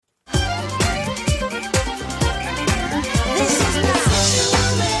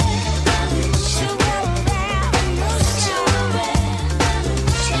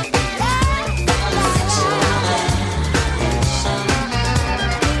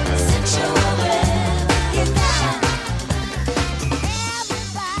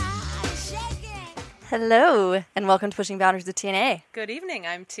Hello, and welcome to Pushing Boundaries with TNA. Good evening,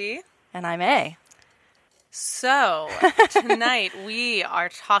 I'm T. And I'm A. So, tonight we are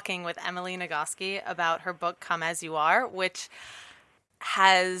talking with Emily Nagoski about her book, Come As You Are, which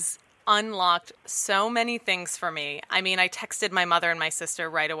has unlocked so many things for me. I mean, I texted my mother and my sister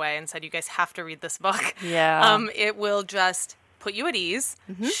right away and said, you guys have to read this book. Yeah. It will just put you at ease,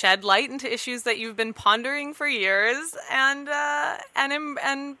 shed light into issues that you've been pondering for years, and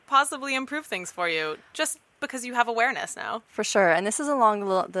possibly improve things for you, just because you have awareness now. For sure. And this is along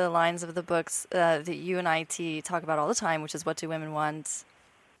the lines of the books that you and I, T, talk about all the time, which is What Do Women Want?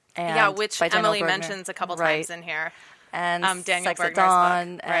 And which by Daniel Emily Bergner. mentions a couple times in here. And Daniel Sex at Bergner's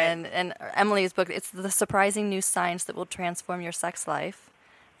Dawn, book. and Emily's book. It's the surprising new science that will transform your sex life.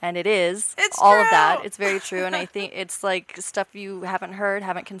 And it is. It's all true. Of that. It's very true. And I think it's like stuff you haven't heard,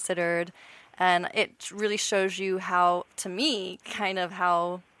 haven't considered. And it really shows you how, to me, kind of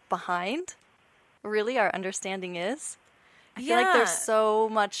how behind really our understanding is. I feel like there's so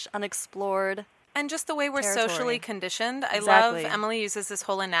much unexplored. And just the way we're socially conditioned. I Exactly. love, Emily uses this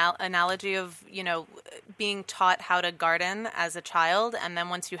whole analogy of, being taught how to garden as a child. And then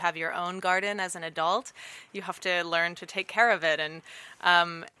once you have your own garden as an adult, you have to learn to take care of it.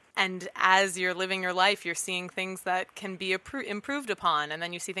 And as you're living your life, you're seeing things that can be improved upon. And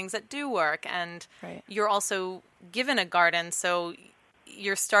then you see things that do work. And you're also given a garden. So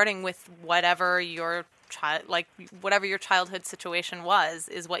you're starting with whatever your whatever your childhood situation was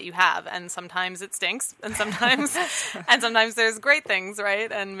is what you have, and sometimes it stinks, and sometimes there's great things, right?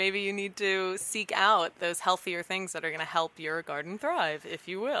 And maybe you need to seek out those healthier things that are going to help your garden thrive, if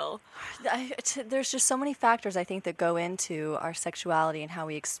you will. There's just so many factors, I think, that go into our sexuality and how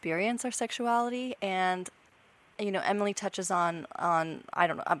we experience our sexuality. And Emily touches on I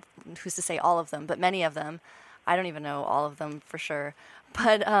don't know who's to say all of them, but many of them. I don't even know all of them for sure,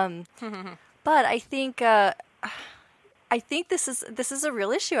 but But I think this is a real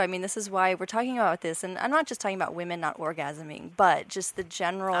issue. I mean, this is why we're talking about this, and I'm not just talking about women not orgasming, but just the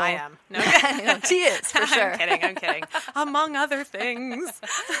general. I am. No, she is for sure. I'm kidding. Among other things.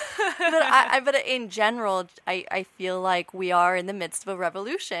 but in general, I feel like we are in the midst of a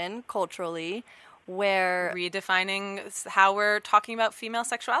revolution culturally, where redefining how we're talking about female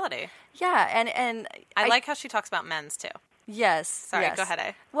sexuality. Yeah, and I like how she talks about men's too. Yes. Sorry, yes. Go ahead,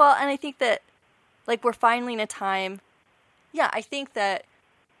 A. Well, and I think that, we're finally in a time. Yeah, I think that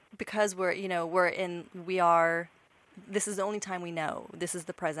because this is the only time we know. This is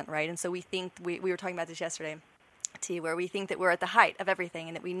the present, right? And so we think, we were talking about this yesterday, T, where we think that we're at the height of everything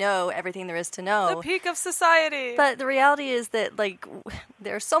and that we know everything there is to know. The peak of society. But the reality is that,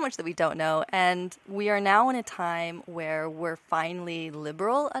 there's so much that we don't know. And we are now in a time where we're finally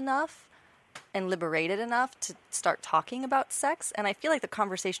liberal enough and liberated enough to start talking about sex. And I feel like the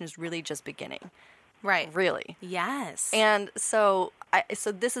conversation is really just beginning. Right. Really. Yes. And so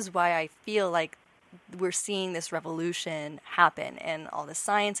this is why I feel like we're seeing this revolution happen and all this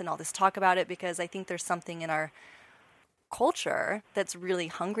science and all this talk about it, because I think there's something in our culture that's really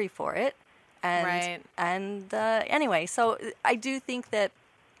hungry for it. And, anyway, so I do think that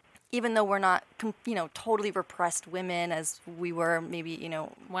even though we're not, totally repressed women as we were maybe,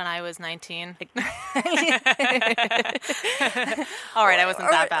 when I was 19. All right, I wasn't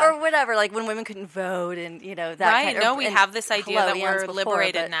that bad. Or whatever, when women couldn't vote and, that right? kind of... No, we have this idea that we're before,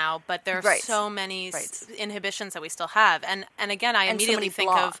 liberated now, but there are so many inhibitions that we still have. And again, I immediately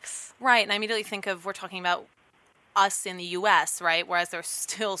think of... Right, and I immediately think of, we're talking about us in the U.S., right? Whereas there's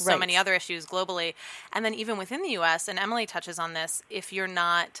still so many other issues globally. And then even within the U.S., and Emily touches on this, if you're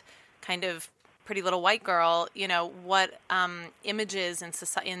not kind of pretty little white girl, what images in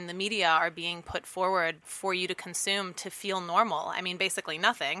the media are being put forward for you to consume to feel normal? I mean, basically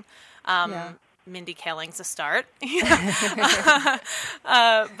nothing. Mindy Kaling's a start.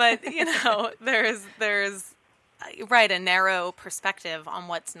 But, there's a narrow perspective on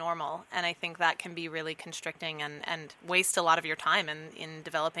what's normal. And I think that can be really constricting and waste a lot of your time in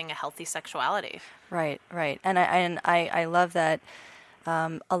developing a healthy sexuality. Right. And I love that.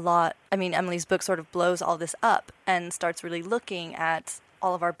 A lot. I mean, Emily's book sort of blows all this up and starts really looking at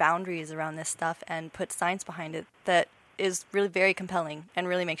all of our boundaries around this stuff and puts science behind it that is really very compelling and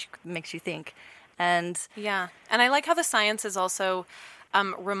really makes you think. And I like how the science is also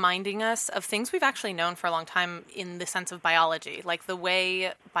reminding us of things we've actually known for a long time in the sense of biology, like the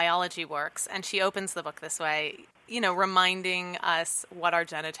way biology works. And she opens the book this way. reminding us what our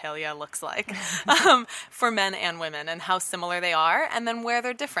genitalia looks like for men and women and how similar they are and then where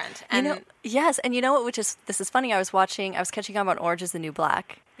they're different. And yes. And you know what, this is funny. I was catching up on Orange is the New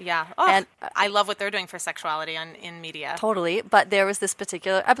Black. Yeah. Oh, and I love what they're doing for sexuality in media. Totally. But there was this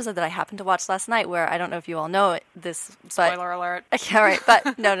particular episode that I happened to watch last night where I don't know if you all know this. Spoiler alert. Yeah, right.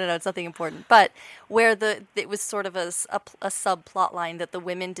 But no, it's nothing important. But where it was sort of a subplot line that the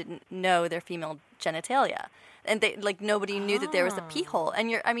women didn't know their female genitalia. And they nobody knew that there was a pee hole.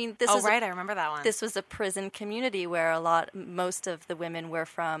 And this is right, I remember that one. This was a prison community where most of the women were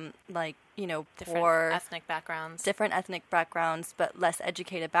from different poor ethnic backgrounds, but less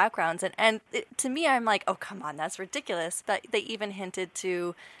educated backgrounds. And to me, I'm like, oh come on, that's ridiculous. But they even hinted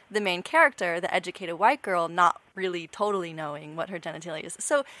to the main character, the educated white girl, not really totally knowing what her genitalia is.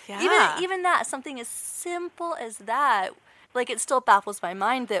 So even that, something as simple as that. It still baffles my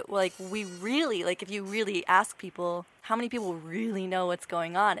mind that, we really, if you really ask people, how many people really know what's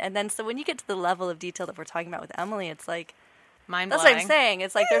going on? And then, so when you get to the level of detail that we're talking about with Emily, it's mind-blowing. That's what I'm saying.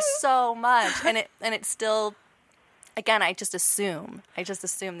 It's there's so much. And it's still, again, I just assume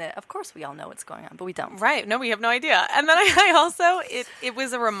that, of course, we all know what's going on, but we don't. Right. No, we have no idea. And then I also, it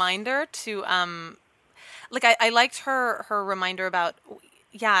was a reminder to, I liked her reminder about,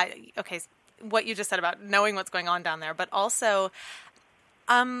 what you just said about knowing what's going on down there, but also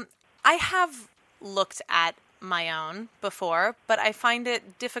I have looked at my own before, but I find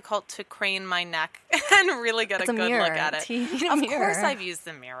it difficult to crane my neck and really get a good look at it. Of course I've used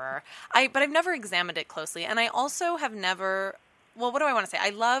the mirror, but I've never examined it closely, and I also have never... Well, what do I want to say? I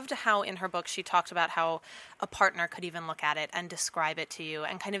loved how in her book she talked about how a partner could even look at it and describe it to you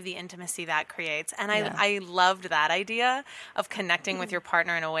and kind of the intimacy that creates. And I loved that idea of connecting with your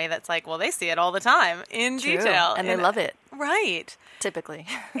partner in a way that's they see it all the time in detail. And they love it. Right. Typically.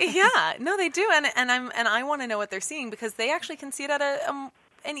 Yeah. No, they do. And I want to know what they're seeing because they actually can see it at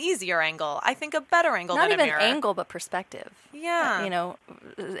an easier angle. I think a better angle than a mirror. Not even angle, but perspective. Yeah.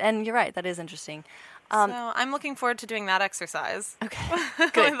 And you're right. That is interesting. So I'm looking forward to doing that exercise. Okay,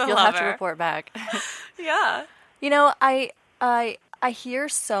 good. You'll have to report back. Yeah. I hear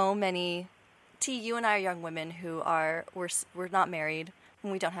so many. T, you and I are young women who we're not married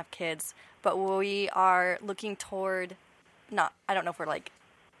and we don't have kids, but we are looking toward. I don't know if we're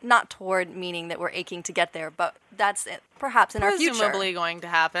not toward meaning that we're aching to get there, but that's perhaps in our future. Presumably going to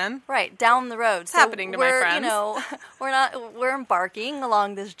happen. Right, down the road. It's happening to my friends. We're embarking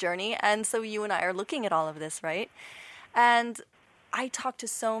along this journey, and so you and I are looking at all of this, right? And I talk to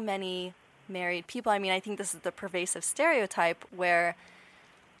so many married people. I think this is the pervasive stereotype where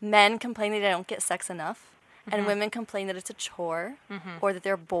men complain that they don't get sex enough, and women complain that it's a chore, or that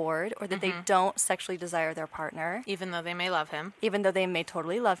they're bored, or that they don't sexually desire their partner. Even though they may love him. Even though they may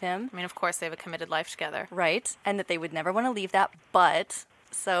totally love him. Of course, they have a committed life together. Right. And that they would never want to leave that, but...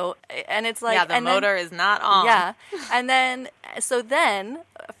 So, and it's yeah, the motor is not on. Yeah. And then,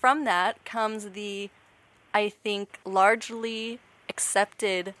 from that comes the, I think, largely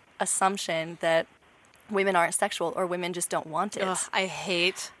accepted assumption that women aren't sexual or women just don't want it. Ugh, I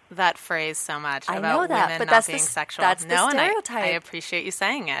hate that phrase so much I about know that, women but not that's being sexual. That's the stereotype. I appreciate you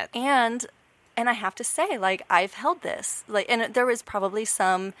saying it. And I have to say, I've held this. And there is probably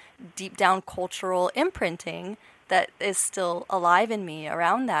some deep down cultural imprinting that is still alive in me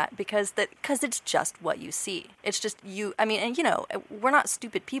around that because it's just what you see. It's just you. And we're not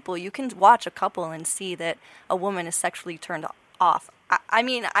stupid people. You can watch a couple and see that a woman is sexually turned off.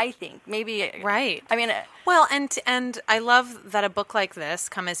 I think maybe right. Well, and I love that a book like this,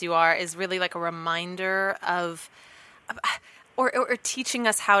 Come As You Are, is really like a reminder of. Or teaching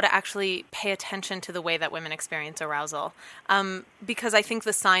us how to actually pay attention to the way that women experience arousal. Because I think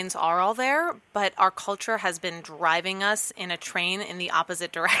the signs are all there, but our culture has been driving us in a train in the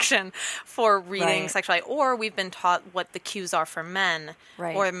opposite direction for reading sexuality. Or we've been taught what the cues are for men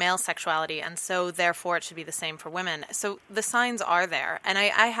or male sexuality, and so therefore it should be the same for women. So the signs are there. And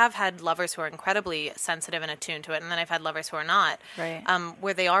I have had lovers who are incredibly sensitive and attuned to it, and then I've had lovers who are not,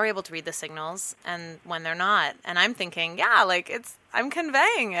 where they are able to read the signals, and when they're not. And I'm thinking, I'm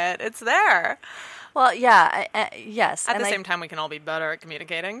conveying it. It's there. Well, yeah, yes. At the same time, we can all be better at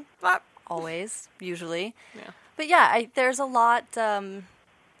communicating. But always, usually. Yeah. But yeah, there's a lot.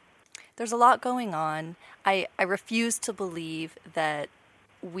 There's a lot going on. I refuse to believe that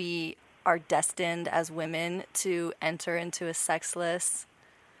we are destined as women to enter into a sexless,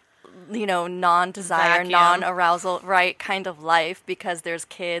 non-desire, non-arousal, kind of life because there's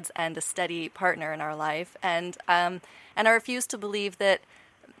kids and a steady partner in our life, and I refuse to believe that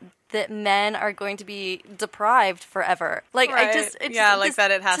men are going to be deprived forever. It has to be.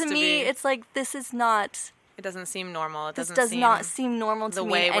 To me, it's this is not It doesn't seem normal. This does not seem normal to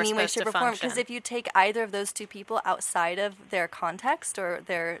me in any way, shape, or form. Because if you take either of those two people outside of their context or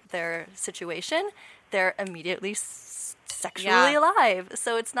their situation, they're immediately sexually alive.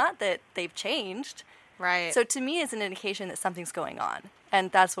 So it's not that they've changed. Right. So to me, it's an indication that something's going on. And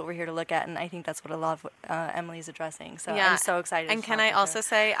that's what we're here to look at. And I think that's what a lot of Emily's addressing. So I'm so excited. And can I also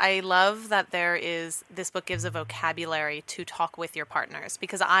say, I love that this book gives a vocabulary to talk with your partners.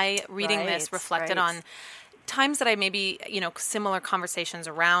 Because reading this, reflected on times that I maybe, similar conversations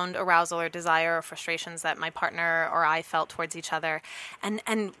around arousal or desire or frustrations that my partner or I felt towards each other. And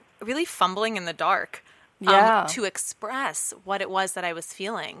really fumbling in the dark. To express what it was that I was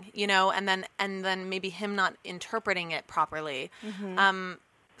feeling, and then maybe him not interpreting it properly. Mm-hmm.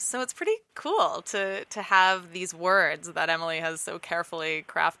 So it's pretty cool to have these words that Emily has so carefully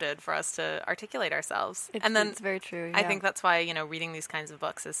crafted for us to articulate ourselves. It's very true. Yeah. I think that's why, reading these kinds of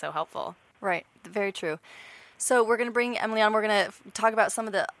books is so helpful. Right. Very true. So we're going to bring Emily on. We're going to talk about some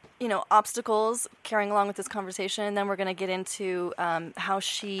of the obstacles carrying along with this conversation, and then we're going to get into how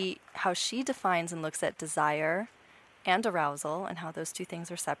she defines and looks at desire and arousal and how those two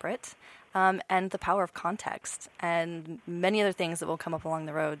things are separate, and the power of context and many other things that will come up along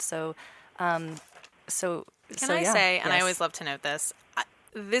the road. So, can I say, and I always love to note this,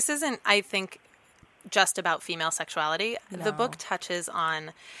 this isn't, I think, just about female sexuality. No. The book touches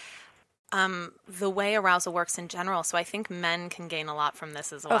on the way arousal works in general. So I think men can gain a lot from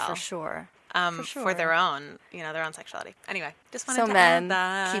this as well. Oh, for sure. For their own, their own sexuality. Anyway, just wanted to men,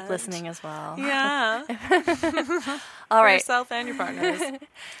 add that. keep listening as well. Yeah. All right. Yourself and your partners.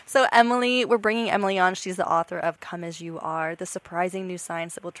 So we're bringing Emily on. She's the author of Come As You Are, the surprising new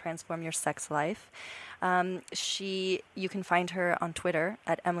science that will transform your sex life. You can find her on Twitter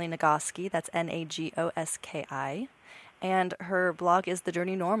at Emily Nagoski. That's Nagoski. And her blog is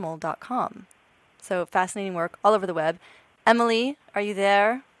thejourneynormal.com. So fascinating work all over the web. Emily, are you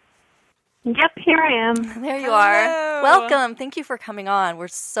there? Yep, here I am. There you are. Welcome. Thank you for coming on. We're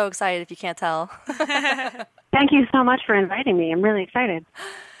so excited if you can't tell. Thank you so much for inviting me. I'm really excited.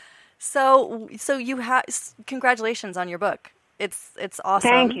 So you have congratulations on your book. It's awesome.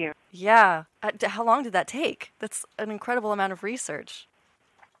 Thank you. Yeah. How long did that take? That's an incredible amount of research.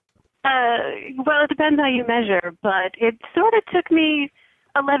 Well, it depends how you measure, but it sort of took me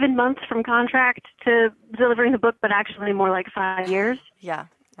 11 months from contract to delivering the book, but actually more like 5 years. Yeah,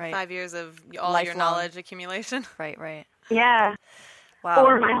 right. 5 years of all your knowledge accumulation. Right. Yeah. Wow.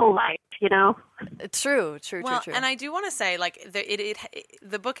 Or my whole life, True. And I do want to say,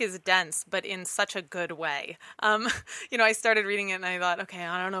 the book is dense, but in such a good way. I started reading it and I thought, okay,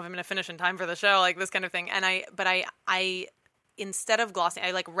 I don't know if I'm going to finish in time for the show, like this kind of thing. And I instead of glossing,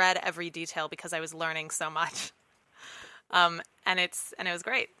 I read every detail because I was learning so much. And it was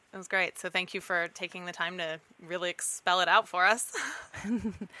great. It was great. So thank you for taking the time to really spell it out for us.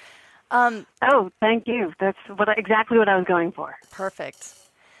 Oh, thank you. That's exactly what I was going for. Perfect.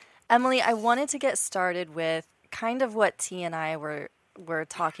 Emily, I wanted to get started with kind of what T and I were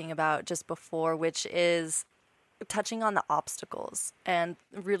talking about just before, which is touching on the obstacles and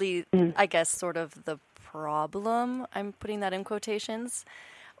really, I guess, sort of the problem, I'm putting that in quotations,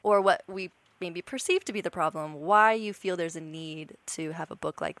 or what we maybe perceive to be the problem, why you feel there's a need to have a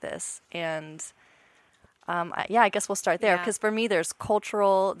book like this. And I guess we'll start there, because for me there's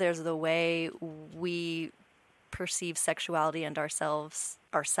cultural, there's the way we perceive sexuality and ourselves,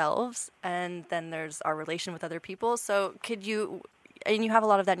 and then there's our relation with other people. So and you have a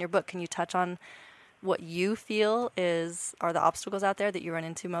lot of that in your book, can you touch on what you feel are the obstacles out there that you run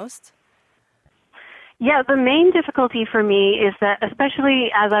into most? Yeah, the main difficulty for me is that,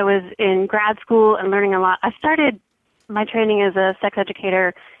 especially as I was in grad school and learning a lot, I started my training as a sex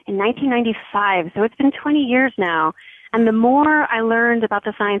educator in 1995, so it's been 20 years now. And the more I learned about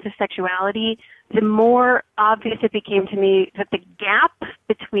the science of sexuality, the more obvious it became to me that the gap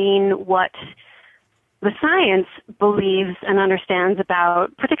between what the science believes and understands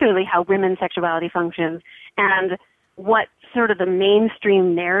about particularly how women's sexuality functions and what sort of the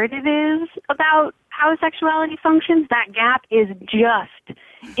mainstream narrative is about how sexuality functions, that gap is just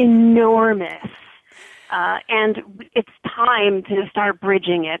enormous. And it's time to start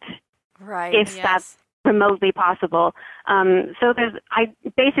bridging it, right? If that's remotely possible. So I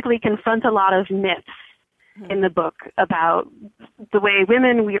basically confront a lot of myths in the book about the way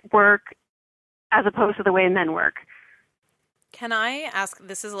women work as opposed to the way men work. Can I ask,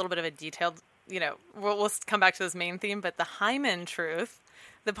 this is a little bit of a detailed, we'll come back to this main theme, but the hymen truth,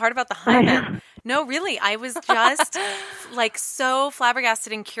 the part about the hymen. No, really, I was just so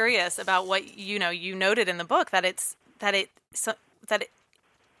flabbergasted and curious about what you noted in the book, that it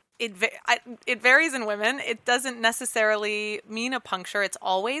it varies in women. It doesn't necessarily mean a puncture. It's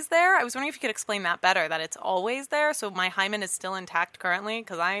always there. I was wondering if you could explain that better, that it's always there. So my hymen is still intact currently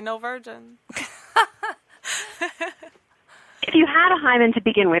because I ain't no virgin. If you had a hymen to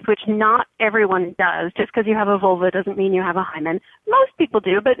begin with, which not everyone does, just because you have a vulva doesn't mean you have a hymen. Most people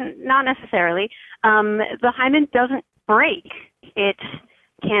do, but not necessarily. The hymen doesn't break. It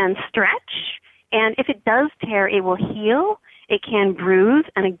can stretch, and if it does tear, it will heal. It can bruise,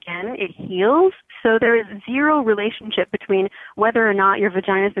 and again, it heals. So there is zero relationship between whether or not your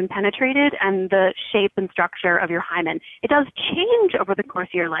vagina has been penetrated and the shape and structure of your hymen. It does change over the course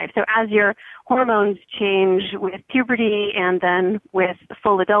of your life. So as your hormones change with puberty and then with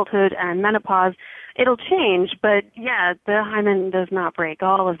full adulthood and menopause, it'll change. But yeah, the hymen does not break.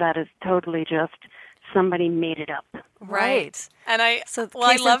 All of that is totally just somebody made it up. Right. And so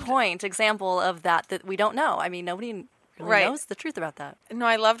case in point, example of that we don't know. I mean, nobody really knows the truth about that. No,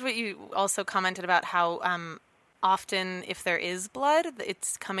 I loved what you also commented about how often if there is blood,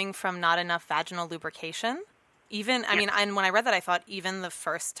 it's coming from not enough vaginal lubrication. Even, I mean, and when I read that, I thought even the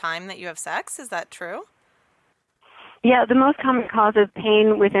first time that you have sex, is that true? Yeah, the most common cause of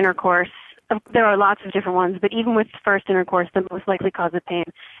pain with intercourse, there are lots of different ones, but even with first intercourse, the most likely cause of pain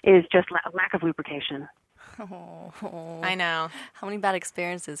is just lack of lubrication. Oh, I know. How many bad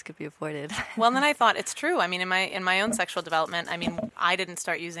experiences could be avoided? Well, and then I thought it's true. I mean, in my own sexual development, I mean, I didn't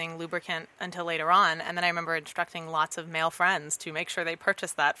start using lubricant until later on, and then I remember instructing lots of male friends to make sure they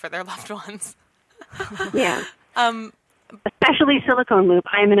purchase that for their loved ones. Yeah. Especially silicone lube.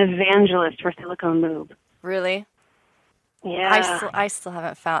 I am an evangelist for silicone lube. Really? Yeah. I still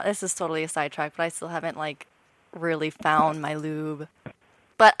haven't found. This is totally a sidetrack, but I still haven't really found my lube.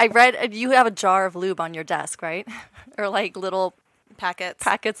 But I read you have a jar of lube on your desk, right? Or little packets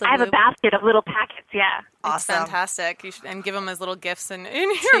of lube. I have a basket of little packets, yeah. Awesome. It's fantastic. You should, and give them as little gifts in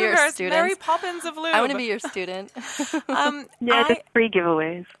your students. Mary Poppins of lube. I want to be your student. Just free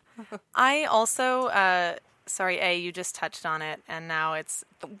giveaways. I also, you just touched on it, and now it's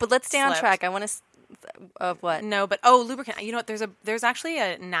But let's stay slipped. on track. I want to... Of what? No, but lubricant. You know what? There's actually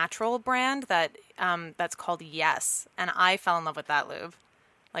a natural brand that that's called Yes, and I fell in love with that lube.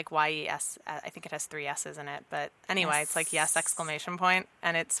 YES. I think it has 3 S's in it, but anyway, Yes. it's Yes !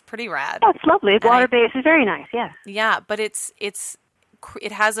 And it's pretty rad. Oh, it's lovely. It's water-based. It's very nice, yeah. Yeah, but it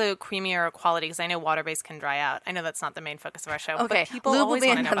has a creamier quality because I know water-based can dry out. I know that's not the main focus of our show, okay. but people lube always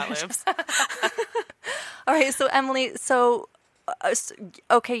want to know about lubes. All right, so Emily, so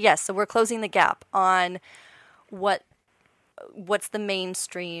we're closing the gap on what's the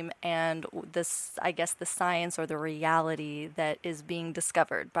mainstream and this, I guess, the science or the reality that is being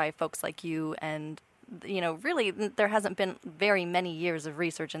discovered by folks like you. And, really there hasn't been very many years of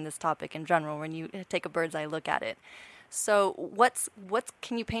research in this topic in general when you take a bird's eye look at it. So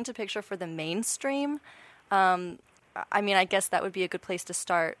can you paint a picture for the mainstream? I guess that would be a good place to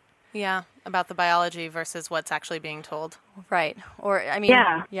start. Yeah, about the biology versus what's actually being told. Right. Or,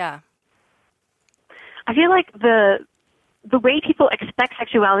 Yeah. I feel like the way people expect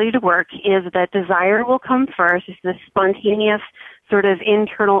sexuality to work is that desire will come first. It's this spontaneous sort of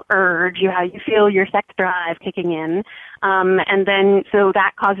internal urge. You feel your sex drive kicking in. And then, so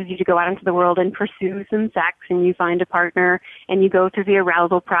that causes you to go out into the world and pursue some sex, and you find a partner, and you go through the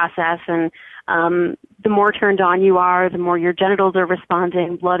arousal process, and the more turned on you are, the more your genitals are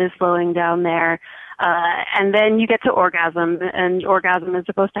responding, blood is flowing down there, and then you get to orgasm, and orgasm is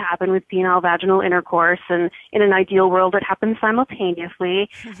supposed to happen with penile vaginal intercourse, and in an ideal world it happens simultaneously,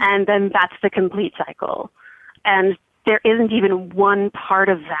 and then that's the complete cycle. And there isn't even one part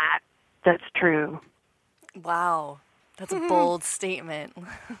of that that's true. Wow. That's a bold statement.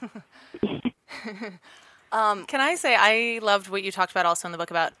 Can I say I loved what you talked about also in the book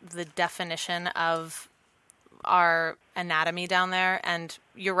about the definition of our anatomy down there. And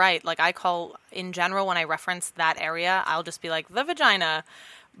you're right. I call, in general, when I reference that area, I'll just be like, the vagina.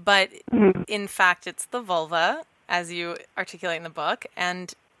 But in fact, it's the vulva, as you articulate in the book.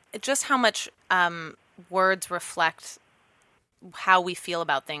 And just how much words reflect how we feel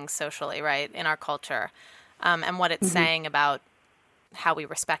about things socially, right, in our culture, and what it's saying about how we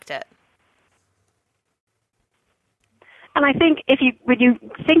respect it. And I think when you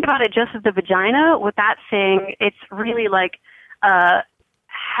think about it just as the vagina, what that's saying, it's really like a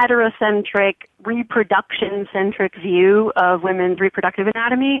heterocentric, reproduction-centric view of women's reproductive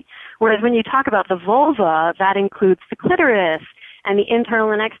anatomy. Whereas when you talk about the vulva, that includes the clitoris and the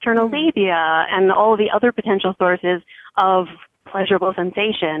internal and external labia and all of the other potential sources of pleasurable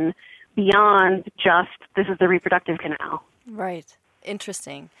sensation beyond just this is the reproductive canal. Right.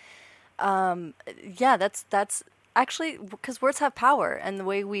 Interesting. Yeah, that's actually, because words have power, and the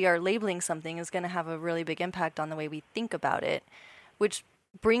way we are labeling something is going to have a really big impact on the way we think about it, which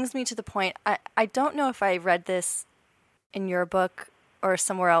brings me to the point. I don't know if I read this in your book or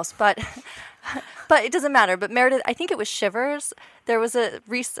somewhere else, but but it doesn't matter. But Meredith, I think it was Shivers. There was a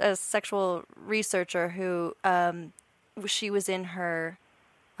sexual researcher who she was in her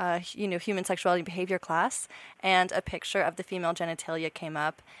human sexuality and behavior class, and a picture of the female genitalia came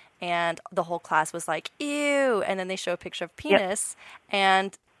up, and the whole class was like, ew, and then they show a picture of penis,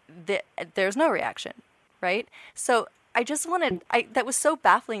 and there's no reaction, right? So I just wanted, that was so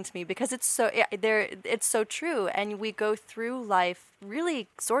baffling to me, because it's so true, and we go through life really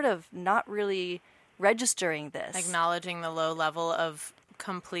sort of not really registering this. Acknowledging the low level of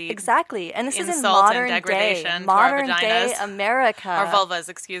complete exactly, and this is in modern day America, our vulvas,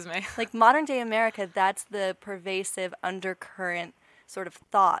 excuse me. Like modern day America, that's the pervasive undercurrent sort of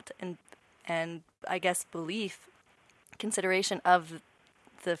thought and I guess belief consideration of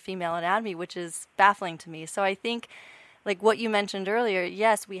the female anatomy, which is baffling to me. So I think, like what you mentioned earlier,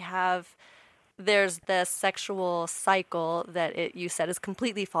 yes, there's the sexual cycle that you said is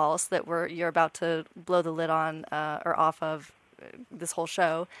completely false, that you're about to blow the lid on or off of this whole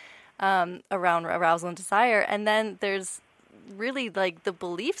show around arousal and desire. And then there's really like the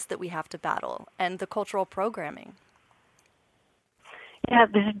beliefs that we have to battle and the cultural programming. Yeah,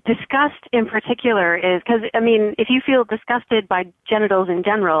 this disgust in particular is, because, I mean, if you feel disgusted by genitals in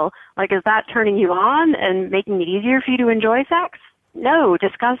general, like, is that turning you on and making it easier for you to enjoy sex? No,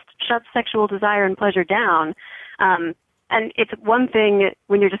 disgust shuts sexual desire and pleasure down. And it's one thing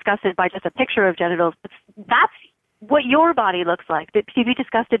when you're disgusted by just a picture of genitals, but that's what your body looks like. But to be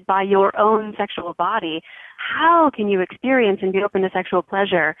disgusted by your own sexual body, how can you experience and be open to sexual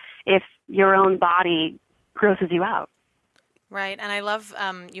pleasure if your own body grosses you out? Right, and I love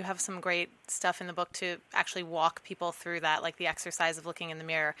you have some great stuff in the book to actually walk people through that, like the exercise of looking in the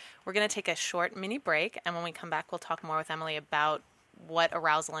mirror. We're going to take a short mini break, and when we come back, we'll talk more with Emily about what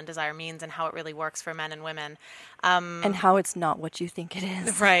arousal and desire means and how it really works for men and women. And how it's not what you think it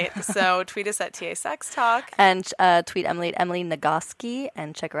is. Right, so tweet us at TA Sex Talk. And tweet Emily at Emily Nagoski,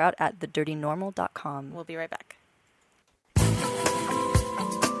 and check her out at thedirtynormal.com. We'll be right back.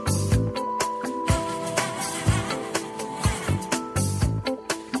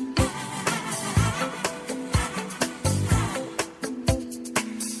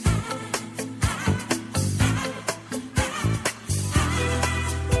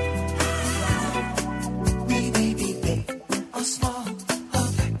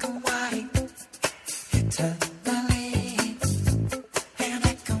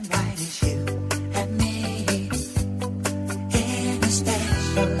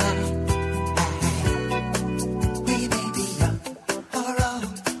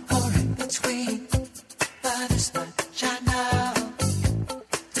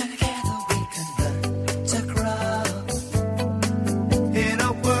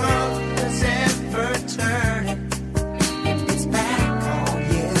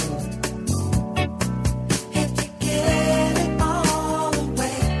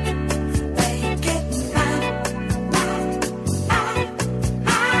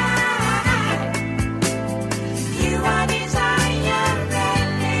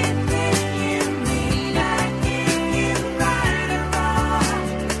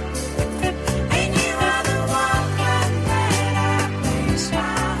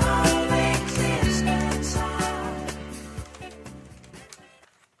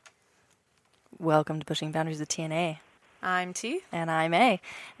 Welcome to Pushing Boundaries with TNA. I'm T. And I'm A.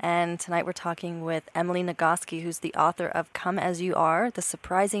 And tonight we're talking with Emily Nagoski, who's the author of Come As You Are, The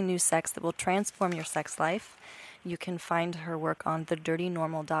Surprising New Sex That Will Transform Your Sex Life. You can find her work on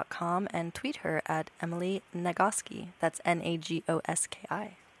thedirtynormal.com and tweet her at Emily Nagoski. That's Nagoski.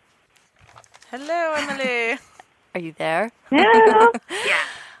 Hello, Emily. Are you there? Yeah.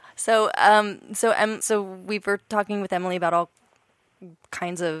 So we were talking with Emily about all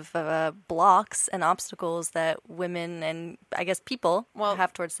kinds of blocks and obstacles that women and I guess people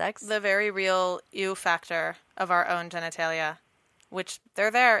have towards sex. The very real ew factor of our own genitalia, which they're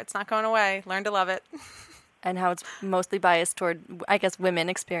there. It's not going away. Learn to love it. And how it's mostly biased toward, I guess, women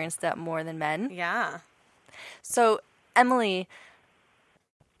experience that more than men. Yeah. So, Emily,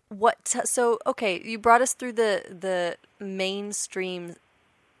 you brought us through the mainstream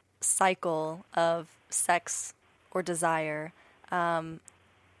cycle of sex or desire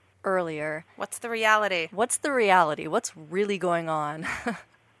earlier. What's the reality? What's really going on?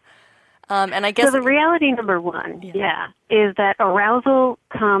 And I guess so the reality number one, is that arousal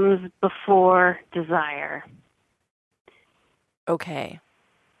comes before desire. Okay.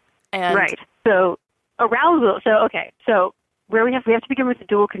 And right. So arousal. So where we have to begin with the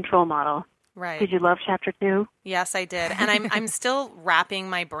dual control model. Right. Did you love chapter 2? Yes, I did. And I'm still wrapping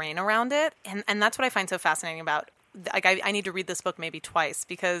my brain around it. And that's what I find so fascinating about, like, I need to read this book maybe twice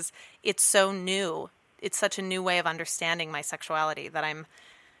because it's so new. It's such a new way of understanding my sexuality that I'm,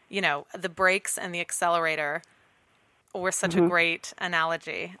 the brakes and the accelerator were such a great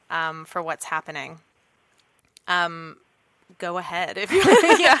analogy for what's happening. Go ahead. If you,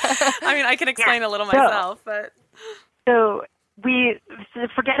 yeah. I mean, I can explain a little myself, but. So we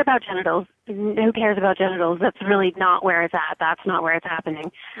forget about genitals. Who cares about genitals? That's really not where it's at. That's not where it's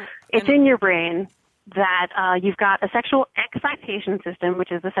happening. It's in your brain that you've got a sexual excitation system,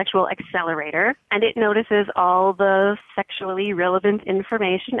 which is the sexual accelerator, and it notices all the sexually relevant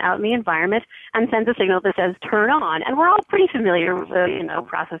information out in the environment and sends a signal that says turn on. And we're all pretty familiar with the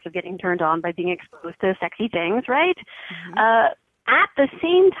process of getting turned on by being exposed to sexy things, right? At the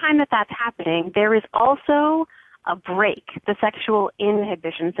same time that that's happening, there is also a break, the sexual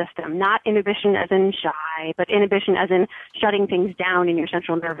inhibition system, not inhibition as in shy, but inhibition as in shutting things down in your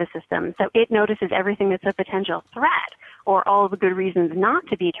central nervous system. So it notices everything that's a potential threat or all the good reasons not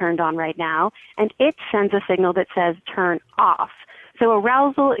to be turned on right now, and it sends a signal that says turn off. So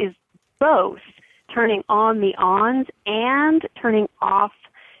arousal is both turning on the ons and turning off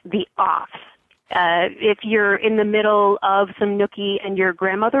the offs. If you're in the middle of some nookie and your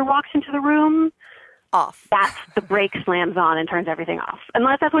grandmother walks into the room, off. That's the brake slams on and turns everything off,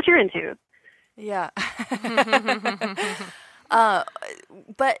 unless that's what you're into. Yeah.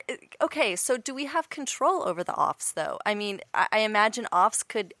 But, okay, so do we have control over the offs, though? I mean, I imagine offs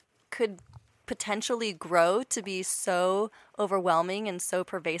could potentially grow to be so overwhelming and so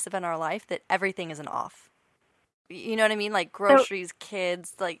pervasive in our life that everything is an off. You know what I mean? Like groceries,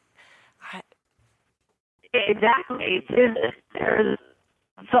 kids, like... Exactly. There's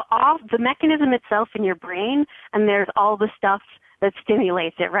the mechanism itself in your brain, and there's all the stuff that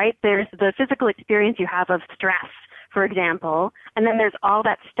stimulates it, right? There's the physical experience you have of stress, for example, and then there's all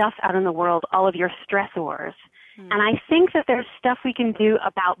that stuff out in the world, all of your stressors. And I think that there's stuff we can do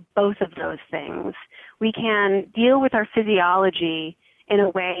about both of those things. We can deal with our physiology in a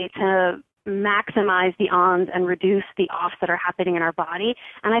way to maximize the ons and reduce the offs that are happening in our body.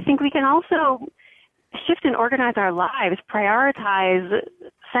 And I think we can also shift and organize our lives, prioritize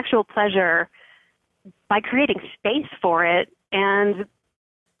sexual pleasure by creating space for it and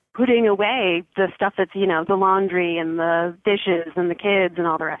putting away the stuff that's, the laundry and the dishes and the kids and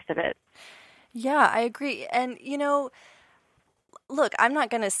all the rest of it. Yeah, I agree. And, look, I'm not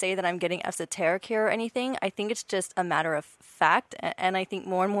going to say that I'm getting esoteric here or anything. I think it's just a matter of fact. And I think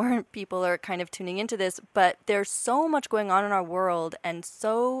more and more people are kind of tuning into this. But there's so much going on in our world and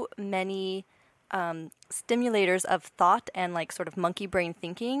so many stimulators of thought and like sort of monkey brain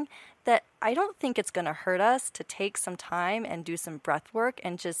thinking that I don't think it's going to hurt us to take some time and do some breath work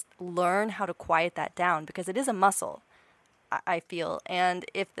and just learn how to quiet that down, because it is a muscle, I feel. And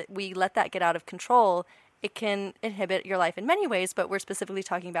if we let that get out of control, it can inhibit your life in many ways, but we're specifically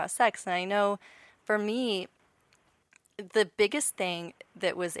talking about sex. And I know for me, the biggest thing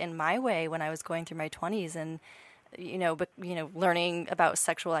that was in my way when I was going through my 20s and learning about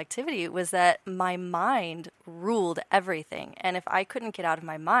sexual activity was that my mind ruled everything. And if I couldn't get out of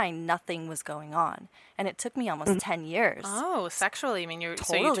my mind, nothing was going on. And it took me almost 10 years. Oh, sexually? I mean, Totally.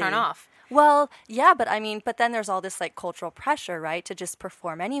 So you turn off. Well, yeah, but then there's all this like cultural pressure, right? To just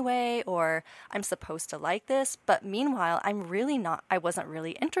perform anyway, or I'm supposed to like this. But meanwhile, I wasn't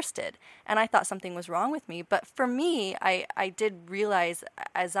really interested. And I thought something was wrong with me. But for me, I did realize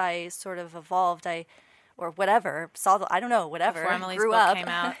as I sort of evolved, whatever, Before Emily's grew book up. came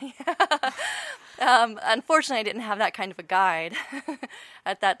out. Unfortunately, I didn't have that kind of a guide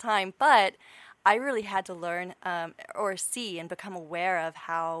at that time, but I really had to learn or see and become aware of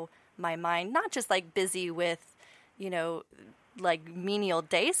how my mind, not just like busy with, like menial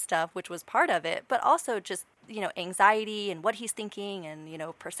day stuff, which was part of it, but also just, anxiety and what he's thinking and,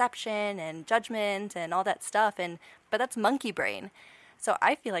 perception and judgment and all that stuff. But that's monkey brain. So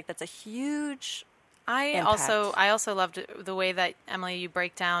I feel like that's a huge impact. I also loved the way that, Emily, you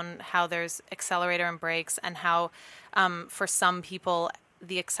break down how there's accelerator and brakes, and how for some people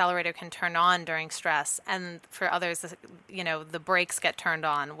the accelerator can turn on during stress, and for others, the brakes get turned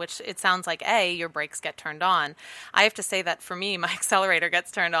on, which it sounds like, your brakes get turned on. I have to say that for me, my accelerator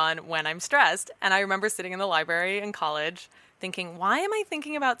gets turned on when I'm stressed. And I remember sitting in the library in college thinking, why am I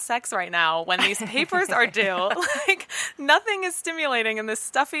thinking about sex right now when these papers are due? Like, nothing is stimulating in this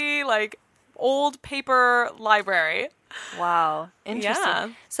stuffy, like, old paper library. Wow. Interesting. Yeah.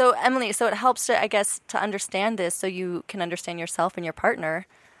 So, Emily, it helps to understand this so you can understand yourself and your partner.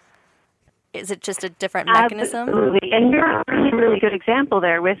 Is it just a different mechanism? Absolutely. And you're a really, really good example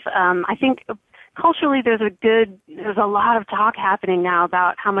there with, I think culturally there's a lot of talk happening now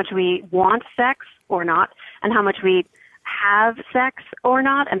about how much we want sex or not and how much we have sex or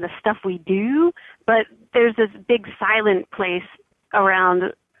not and the stuff we do. But there's this big silent place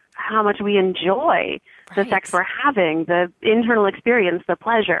around how much we enjoy the sex we're having, the internal experience, the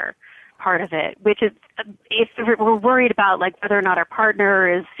pleasure part of it, which is if we're worried about like whether or not our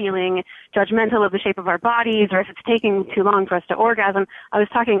partner is feeling judgmental of the shape of our bodies or if it's taking too long for us to orgasm. I was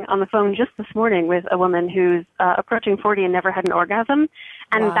talking on the phone just this morning with a woman who's approaching 40 and never had an orgasm.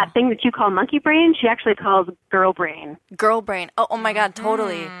 And that thing that you call monkey brain, she actually calls girl brain. Girl brain. Oh my God,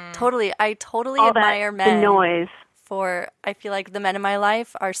 totally. Totally. I totally All admire that, men. the noise. I feel like the men in my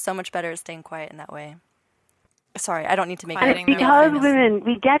life are so much better at staying quiet in that way. Sorry, I don't need to make And it. it's because women,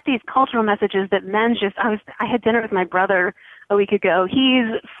 we get these cultural messages that men just, I had dinner with my brother a week ago. He's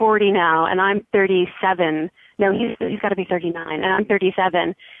 40 now, and I'm 37. No, he's got to be 39, and I'm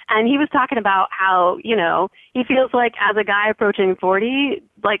 37. And he was talking about how, you know, he feels like as a guy approaching 40,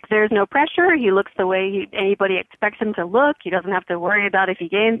 like there's no pressure. He looks the way anybody expects him to look. He doesn't have to worry about if he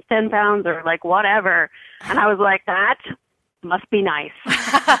gains 10 pounds or like whatever. And I was like, that must be nice.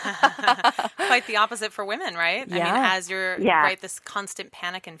 Quite the opposite for women, right? Yeah. I mean, as you're right, this constant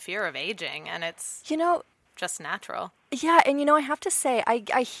panic and fear of aging, and it's just natural. Yeah, and I have to say,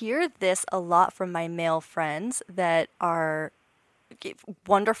 I hear this a lot from my male friends that are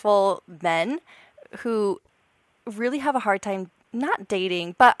wonderful men who really have a hard time not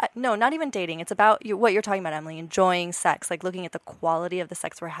dating, but no, not even dating. It's about what you're talking about, Emily, enjoying sex, like looking at the quality of the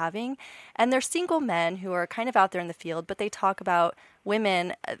sex we're having. And they're single men who are kind of out there in the field, but they talk about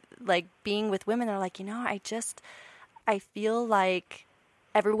women, like being with women. They're like, I feel like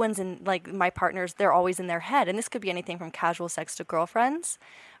everyone's in, like my partners, they're always in their head. And this could be anything from casual sex to girlfriends,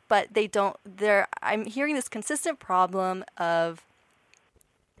 but I'm hearing this consistent problem of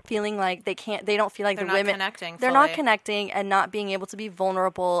feeling like they don't feel like they're the women connecting they're fully. not connecting and not being able to be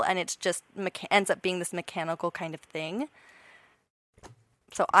vulnerable, and it's just ends up being this mechanical kind of thing.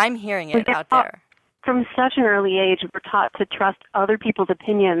 So I'm hearing it out there. From such an early age, we're taught to trust other people's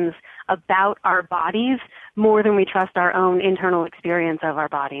opinions about our bodies more than we trust our own internal experience of our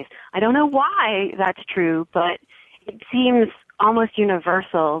bodies. I don't know why that's true, but it seems almost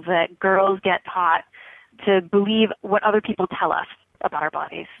universal that girls get taught to believe what other people tell us about our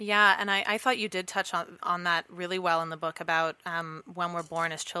bodies. Yeah, and I thought you did touch on that really well in the book about when we're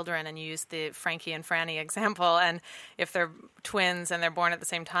born as children, and you used the Frankie and Franny example, and if they're twins and they're born at the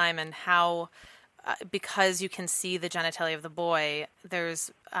same time, and how because you can see the genitalia of the boy,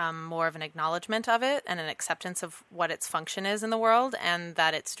 there's more of an acknowledgement of it and an acceptance of what its function is in the world, and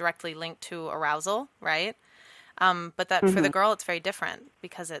that it's directly linked to arousal, right? But that for the girl, it's very different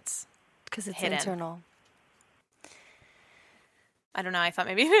because it's hidden. Internal. I don't know. I thought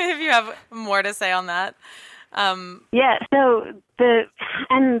maybe if you have more to say on that. Yeah. So because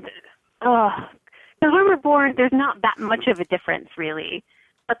when we're born, there's not that much of a difference, really.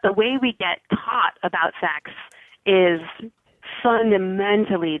 But the way we get taught about sex is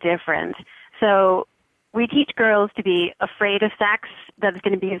fundamentally different. So we teach girls to be afraid of sex, that it's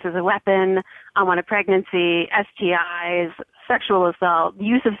going to be used as a weapon, unwanted pregnancy, STIs, sexual assault.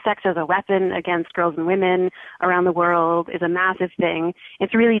 Use of sex as a weapon against girls and women around the world is a massive thing.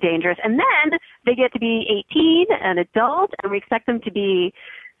 It's really dangerous. And then they get to be 18, an adult, and we expect them to be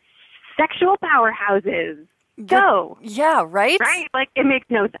sexual powerhouses. Go. Yeah, right? Right? Like, it makes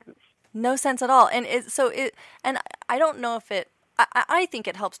no sense. No sense at all. And and I don't know if I think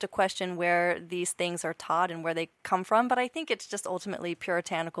it helps to question where these things are taught and where they come from, but I think it's just ultimately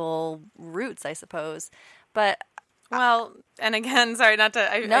puritanical roots, I suppose. But well, and again, sorry, not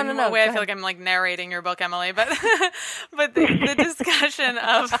to. No. In a way, I feel like I'm like narrating your book, Emily, but the discussion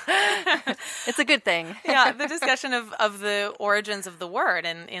of it's a good thing. Yeah, the discussion of the origins of the word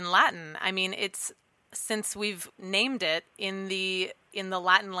in Latin. I mean, it's since we've named it in the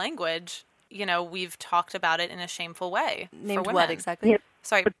Latin language. We've talked about it in a shameful way. Named for women. what exactly? Yeah.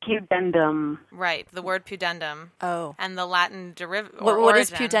 Sorry. Pudendum. Right. The word pudendum. Oh. And the Latin derivative. What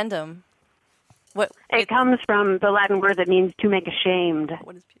is pudendum? What? It comes from the Latin word that means to make ashamed.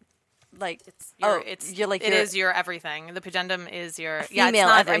 What is like? It is your everything. The pudendum is your female it's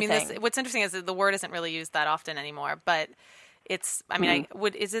not, everything. I mean, what's interesting is that the word isn't really used that often anymore, but. It's. I mean,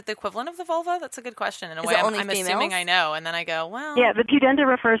 is it the equivalent of the vulva? That's a good question. In a way, I'm assuming I know, and then I go, well. Yeah, the pudenda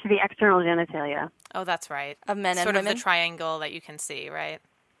refers to the external genitalia. Oh, that's right. Of men and women. Sort of the triangle that you can see, right?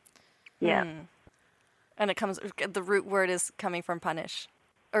 Yeah. And the root word is coming from punish,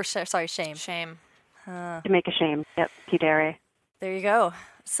 or shame. Shame. To make ashamed. Yep. Pudere. There you go.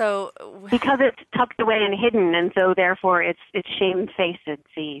 So because it's tucked away and hidden, and so therefore it's shamefaced,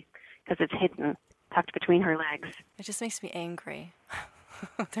 see, because it's hidden, tucked between her legs. it just makes me angry.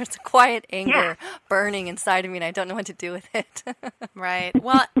 There's a quiet anger burning inside of me, and I don't know what to do with it. Right.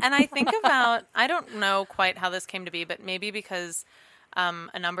 Well, and I think about, I don't know quite how this came to be, but maybe because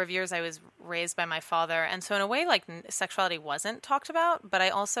a number of years I was raised by my father. And so in a way, like sexuality wasn't talked about, but I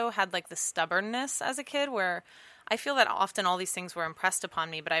also had like the stubbornness as a kid where I feel that often all these things were impressed upon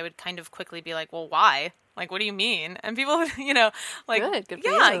me, but I would kind of quickly be like, well, why? Like, what do you mean? And people would, like, Good for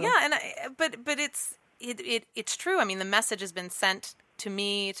yeah, you. yeah. And but it's true. I mean, the message has been sent to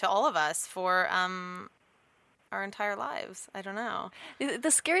me, to all of us for our entire lives. I don't know.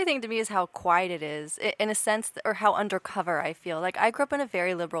 The scary thing to me is how quiet it is, in a sense, or how undercover I feel. Like, I grew up in a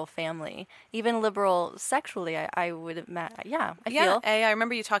very liberal family, even liberal sexually, I would imagine. Yeah, I feel. I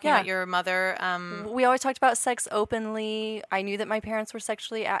remember you talking about your mother. We always talked about sex openly. I knew that my parents were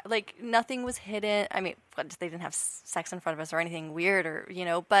sexually, like, nothing was hidden. I mean, they didn't have sex in front of us or anything weird or,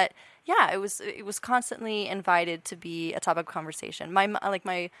 but yeah, it was constantly invited to be a topic of conversation.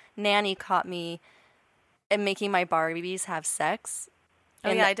 My nanny caught me and making my Barbies have sex.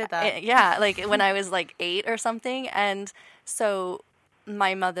 Oh, yeah, I did that. Yeah, like when I was like 8 or something. And so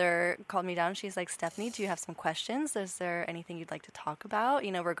my mother called me down and she's like, Stephanie, do you have some questions? Is there anything you'd like to talk about,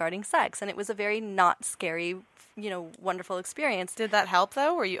 regarding sex? And it was a very not scary, wonderful experience. Did that help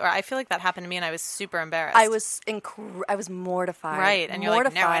though? Or I feel like that happened to me and I was super embarrassed. I was mortified. Right. And you're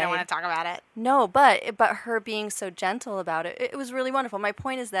like, no, I don't want to talk about it. No, but her being so gentle about it, it was really wonderful. My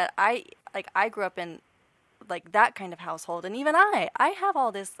point is that I grew up in like that kind of household, and even I have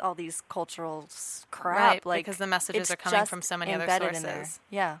all these cultural crap, right, like because the messages are coming from so many other sources.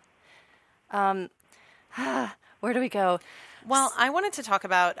 Yeah. Where do we go? Well, I wanted to talk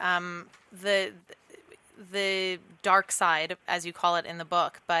about the dark side, as you call it in the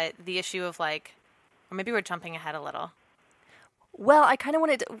book, but the issue of or maybe we're jumping ahead a little. Well, I kind of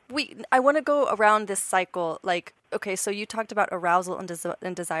wanted to, I want to go around this cycle. Like, okay, so you talked about arousal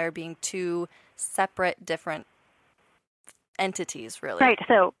and desire being two separate, different entities, really. Right.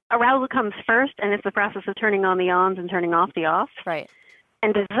 So arousal comes first, and it's the process of turning on the ons and turning off the offs. Right.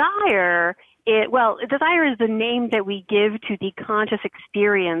 And desire, desire is the name that we give to the conscious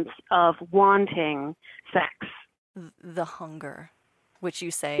experience of wanting sex. The hunger, which you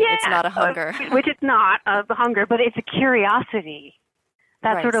say it's not a hunger. Which it's not the hunger, but it's a curiosity.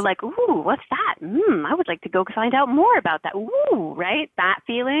 That's sort of like, ooh, what's that? I would like to go find out more about that. Ooh, right? That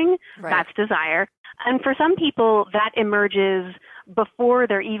feeling, that's desire. And for some people, that emerges before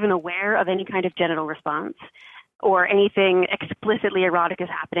they're even aware of any kind of genital response or anything explicitly erotic is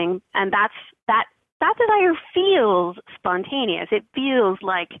happening. And that desire feels spontaneous. It feels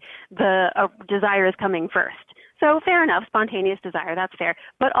like the desire is coming first. So fair enough, spontaneous desire, that's fair.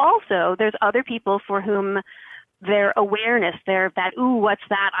 But also, there's other people for whom their awareness, that, ooh, what's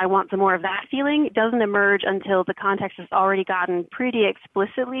that? I want some more of that feeling, doesn't emerge until the context has already gotten pretty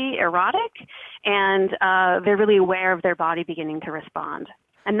explicitly erotic, and they're really aware of their body beginning to respond.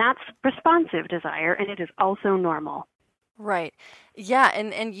 And that's responsive desire, and it is also normal. Right. Yeah,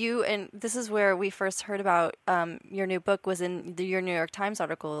 and this is where we first heard about your new book was in your New York Times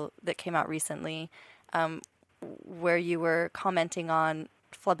article that came out recently, where you were commenting on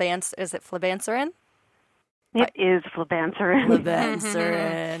is it flabanserin? It is flabanserin.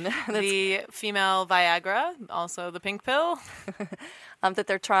 Flabanserin. The female Viagra, also the pink pill. That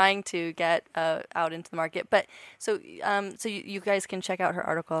they're trying to get out into the market. But so you guys can check out her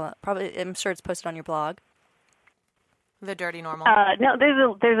article. Probably, I'm sure it's posted on your blog. The Dirty Normal. No,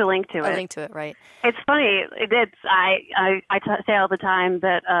 there's a link to it. A link to it, right? It's funny. I say all the time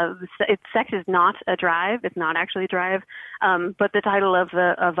that sex is not a drive. It's not actually a drive. But the title of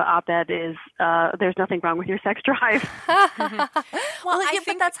the op-ed is "There's Nothing Wrong with Your Sex Drive." Well, I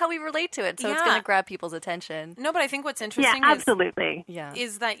think that's how we relate to it. So it's going to grab people's attention. No, but I think what's interesting absolutely.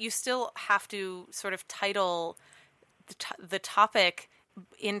 is that you still have to sort of title the topic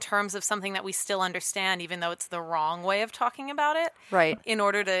in terms of something that we still understand, even though it's the wrong way of talking about it, right? In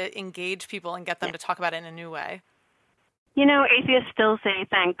order to engage people and get them to talk about it in a new way. Atheists still say,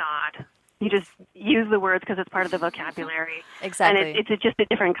 thank God. You just use the words because it's part of the vocabulary. Exactly. And it's just a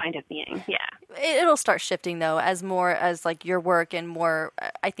different kind of being, yeah. It'll start shifting, though, as more as like your work and more,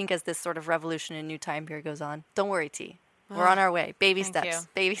 I think, as this sort of revolution in new time period goes on. Don't worry, T. We're on our way. Baby steps.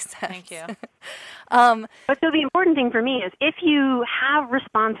 Baby steps. Thank you. But so the important thing for me is if you have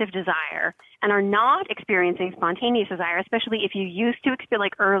responsive desire and are not experiencing spontaneous desire, especially if you used to experience,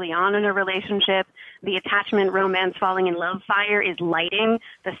 like early on in a relationship, the attachment, romance, falling in love fire is lighting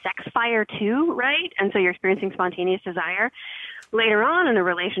the sex fire too, right? And so you're experiencing spontaneous desire. later on in a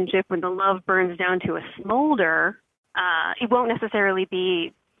relationship, when the love burns down to a smolder, it won't necessarily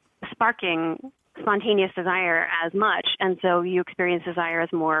be sparking spontaneous desire as much, and so you experience desire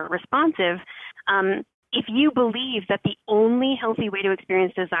as more responsive. If you believe that the only healthy way to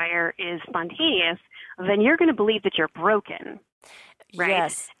experience desire is spontaneous, then you're going to believe that you're broken, right?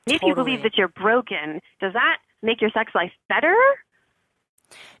 Yes, And if totally. you believe that you're broken, does that make your sex life better?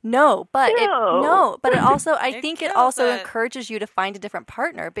 No, but it also, I It think it kills also it. encourages you to find a different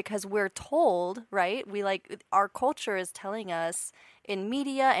partner, because we're told, right? Our culture is telling us in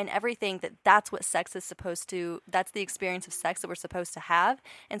media and everything that that's what sex is supposed to, that's the experience of sex that we're supposed to have.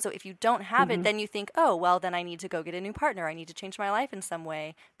 And so if you don't have it, then you think, oh, well, then I need to go get a new partner. I need to change my life in some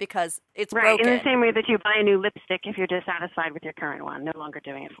way because it's Right, broken. in the same way that you buy a new lipstick if you're dissatisfied with your current one, no longer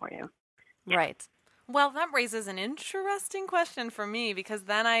doing it for you. Right. Well, that raises an interesting question for me, because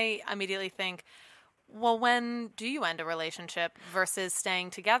then I immediately think, well, when do you end a relationship versus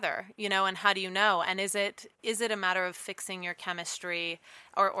staying together? And how do you know? And is it a matter of fixing your chemistry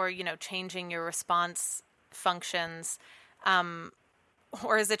or changing your response functions?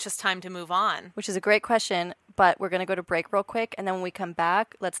 Or is it just time to move on? Which is a great question, but we're going to go to break real quick, and then when we come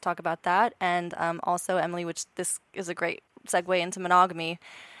back, let's talk about that. And also, Emily, which this is a great segue into monogamy,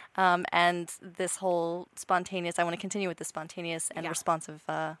 and this whole spontaneous, I want to continue with the spontaneous and responsive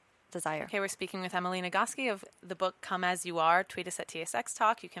desire. Okay, we're speaking with Emily Nagoski of the book Come As You Are. Tweet us at TSX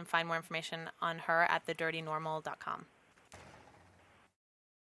Talk. You can find more information on her at thedirtynormal.com.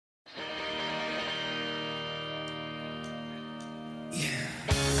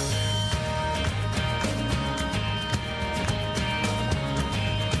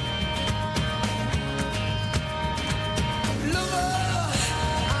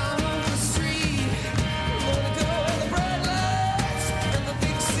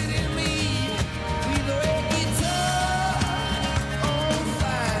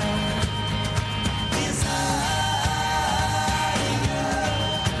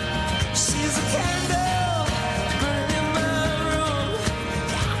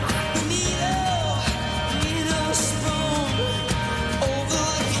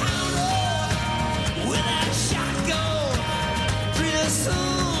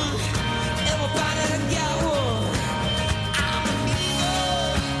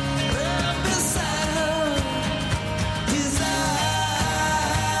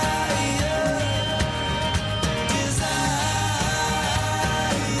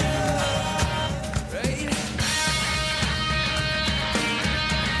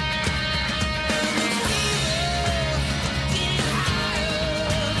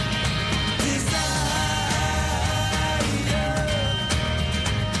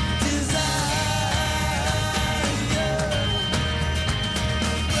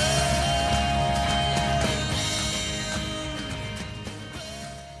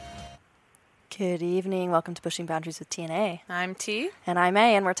 Good evening. Welcome to Pushing Boundaries with TNA. I'm T. And I'm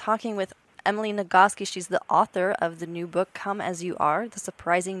A, and we're talking with Emily Nagoski. She's the author of the new book, Come As You Are, the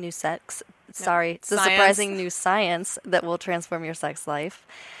surprising new surprising new science that will transform your sex life.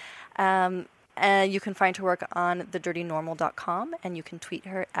 And you can find her work on thedirtynormal.com, and you can tweet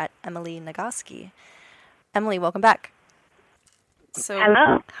her at Emily Nagoski. Emily, welcome back. So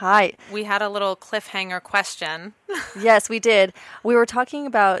Hello. Hi. we had a little cliffhanger question. Yes, we did. We were talking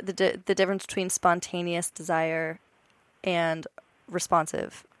about the difference between spontaneous desire and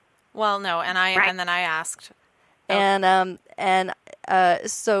responsive. Well, no, and then I asked.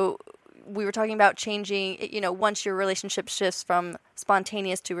 So we were talking about changing, once your relationship shifts from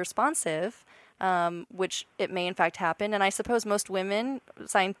spontaneous to responsive, which it may in fact happen. And I suppose most women,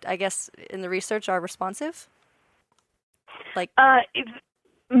 I guess, in the research are responsive. The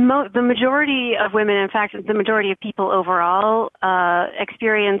majority of women, in fact, the majority of people overall,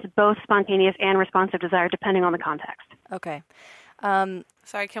 experience both spontaneous and responsive desire depending on the context. Okay.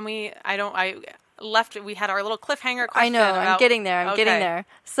 Sorry, can we? We had our little cliffhanger question. I know. I'm getting there. I'm getting there.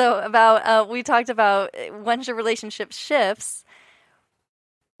 So we talked about once your relationship shifts,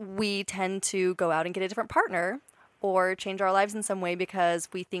 we tend to go out and get a different partner or change our lives in some way because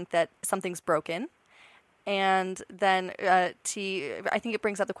we think that something's broken. And then I think it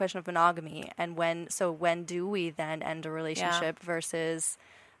brings up the question of monogamy and when do we then end a relationship versus,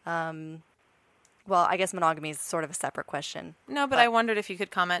 I guess monogamy is sort of a separate question. No, but I wondered if you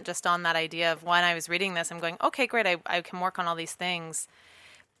could comment just on that idea of when I was reading this, I'm going, okay, great, I can work on all these things.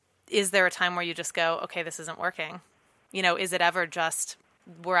 Is there a time where you just go, okay, this isn't working? Is it ever just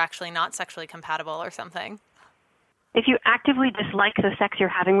we're actually not sexually compatible or something? If you actively dislike the sex you're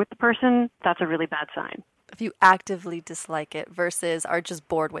having with the person, that's a really bad sign. If you actively dislike it versus are just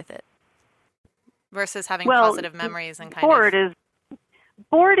bored with it. Versus having positive memories and kind bored of...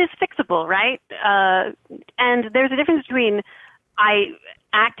 bored is fixable, right? And there's a difference between I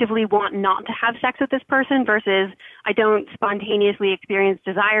actively want not to have sex with this person versus I don't spontaneously experience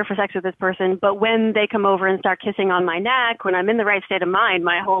desire for sex with this person, but when they come over and start kissing on my neck, when I'm in the right state of mind,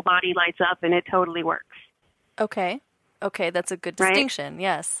 my whole body lights up and it totally works. Okay. Okay, that's a good Right? distinction.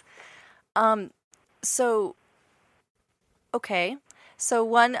 Yes. So, okay. So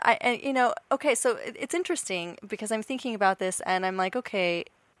so it's interesting because I'm thinking about this and I'm like, okay,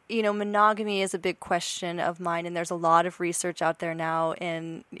 monogamy is a big question of mine, and there's a lot of research out there now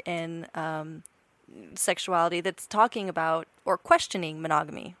in sexuality that's talking about or questioning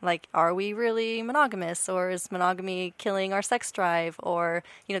monogamy. Like, are we really monogamous, or is monogamy killing our sex drive, or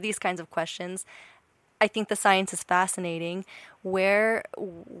these kinds of questions. I think the science is fascinating.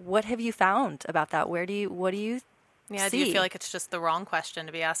 What have you found about that? What do you Yeah, see? do you feel like it's just the wrong question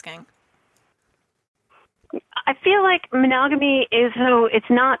to be asking? I feel like monogamy is it's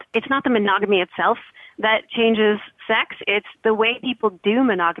not the monogamy itself that changes sex. It's the way people do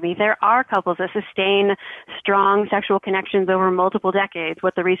monogamy. There are couples that sustain strong sexual connections over multiple decades.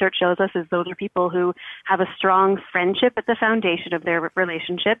 What the research shows us is those are people who have a strong friendship at the foundation of their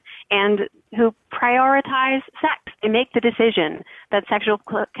relationship and who prioritize sex. They make the decision that sexual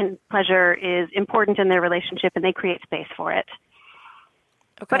pleasure is important in their relationship and they create space for it.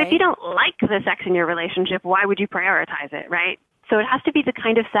 Okay. But if you don't like the sex in your relationship, why would you prioritize it, right? So it has to be the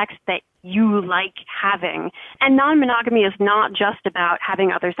kind of sex that you like having. And non-monogamy is not just about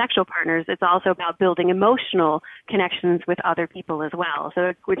having other sexual partners. It's also about building emotional connections with other people as well,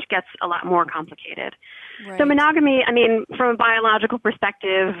 which gets a lot more complicated. Right. So monogamy, from a biological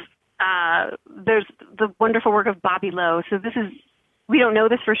perspective, there's the wonderful work of Bobby Lowe. So we don't know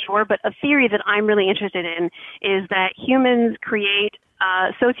this for sure, but a theory that I'm really interested in is that humans create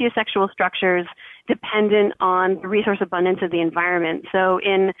sociosexual structures dependent on the resource abundance of the environment. So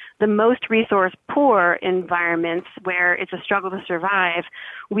in the most resource poor environments where it's a struggle to survive,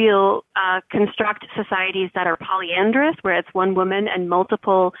 we'll construct societies that are polyandrous, where it's one woman and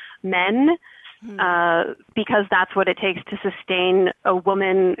multiple men, because that's what it takes to sustain a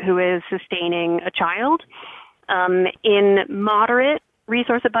woman who is sustaining a child. In moderate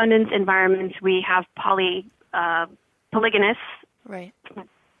resource abundance environments, we have polygamous Right.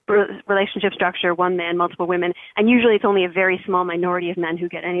 relationship structure, one man, multiple women, and usually it's only a very small minority of men who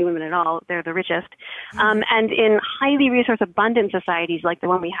get any women at all. They're the richest. And in highly resource abundant societies like the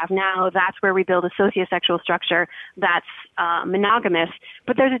one we have now, that's where we build a sociosexual structure that's monogamous.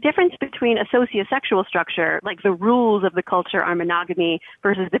 But there's a difference between a sociosexual structure, like the rules of the culture are monogamy,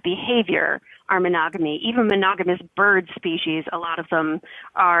 versus the behavior are monogamy. Even monogamous bird species, a lot of them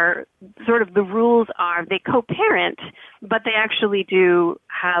are sort of, the rules are they co-parent, but they actually do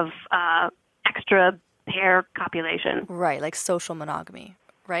have extra pair copulation. Right, like social monogamy,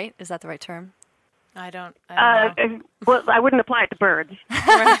 right? Is that the right term? I don't know. Well, I wouldn't apply it to birds.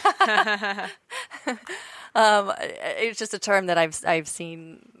 It's just a term that I've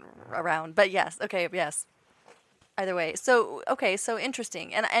seen around. But yes, okay, yes. Either way. So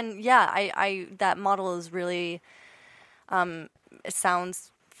interesting. And yeah, I that model is really it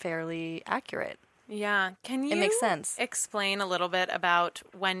sounds fairly accurate. Yeah. Can you It makes sense. explain a little bit about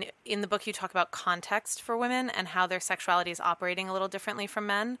when in the book you talk about context for women and how their sexuality is operating a little differently from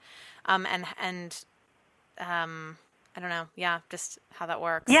men? And I don't know. Yeah, just how that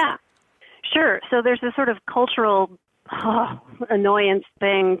works. Yeah, sure. So there's this sort of cultural annoyance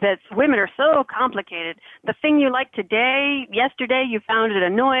thing that women are so complicated. The thing you like today, yesterday you found it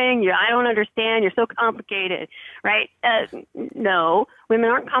annoying. I don't understand. You're so complicated, right? No, women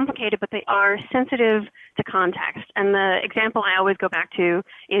aren't complicated, but they are sensitive to context. And the example I always go back to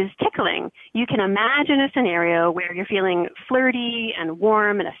is tickling. You can imagine a scenario where you're feeling flirty and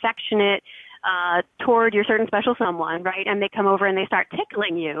warm and affectionate toward your certain special someone, right? And they come over and they start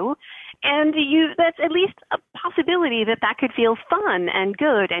tickling you. And that's at least a possibility that could feel fun and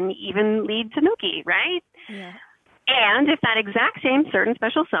good and even lead to nookie, right? Yeah. And if that exact same certain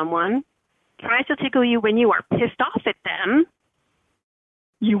special someone tries to tickle you when you are pissed off at them,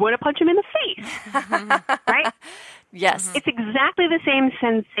 you want to punch them in the face, right? Yes. It's exactly the same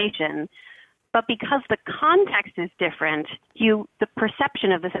sensation, but because the context is different, the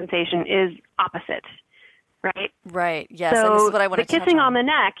perception of the sensation is opposite. Right? Right, yes, so and this is what I want to touch on. The kissing on the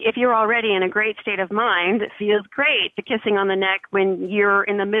neck, if you're already in a great state of mind, it feels great. The kissing on the neck when you're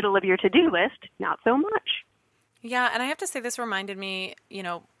in the middle of your to-do list, not so much. Yeah, and I have to say this reminded me,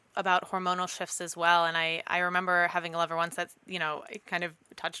 about hormonal shifts as well. And I remember having a lover once that, it kind of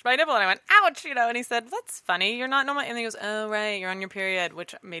touched my nipple and I went, ouch, and he said, that's funny. You're not normal. And he goes, oh, right, you're on your period,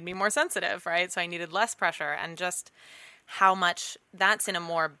 which made me more sensitive, right? So I needed less pressure and just how much that's in a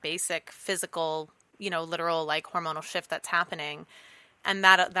more basic physical, literal like hormonal shift that's happening. And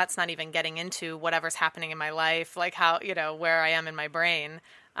that's not even getting into whatever's happening in my life, like how, where I am in my brain,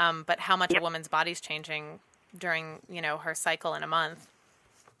 but how much a woman's body's changing during, her cycle in a month.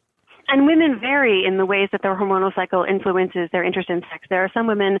 And women vary in the ways that their hormonal cycle influences their interest in sex. There are some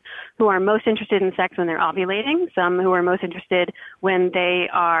women who are most interested in sex when they're ovulating, some who are most interested when they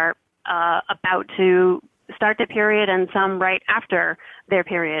are about to start their period, and some right after their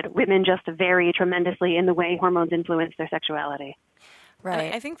period. Women just vary tremendously in the way hormones influence their sexuality. Right.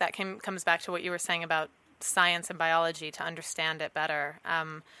 And I think that comes back to what you were saying about science and biology to understand it better.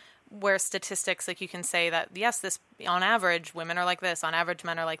 Where statistics, like you can say that, yes, this on average, women are like this, on average,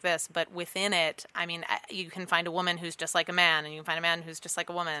 men are like this, but within it, I mean, you can find a woman who's just like a man, and you can find a man who's just like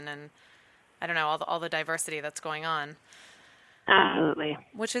a woman, and I don't know, all the diversity that's going on. Absolutely.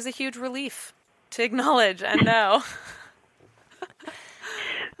 Which is a huge relief to acknowledge and know.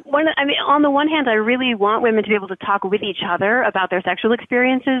 On the one hand, I really want women to be able to talk with each other about their sexual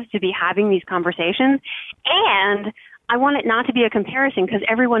experiences, to be having these conversations, and I want it not to be a comparison, because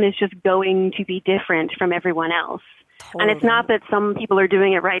everyone is just going to be different from everyone else. Totally. And it's not that some people are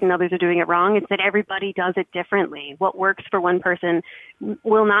doing it right and others are doing it wrong. It's that everybody does it differently. What works for one person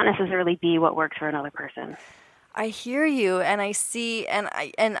will not necessarily be what works for another person. I hear you, and I see, and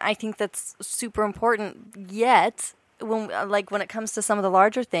I think that's super important. Yet, when it comes to some of the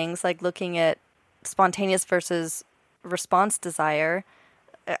larger things, like looking at spontaneous versus response desire,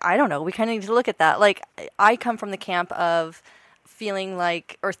 I don't know. We kind of need to look at that. Like, I come from the camp of feeling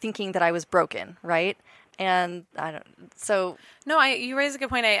like, or thinking that I was broken, right? And I don't. So no, you raise a good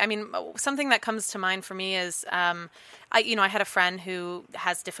point. I mean, something that comes to mind for me is, I had a friend who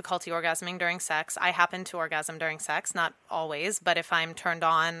has difficulty orgasming during sex. I happen to orgasm during sex, not always, but if I'm turned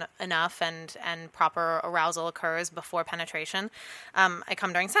on enough and proper arousal occurs before penetration, I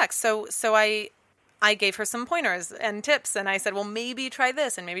come during sex. So I gave her some pointers and tips, and I said, well, maybe try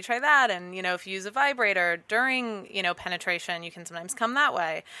this and maybe try that. And, if you use a vibrator during, penetration, you can sometimes come that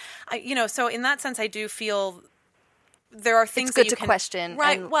way. So in that sense, I do feel there are things it's good that you to question.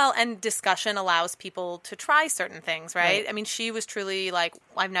 Right. And discussion allows people to try certain things, right? I mean, she was truly like,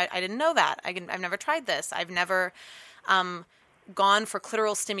 I didn't know that. I've never tried this. I've never gone for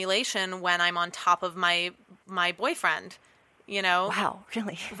clitoral stimulation when I'm on top of my boyfriend. Wow,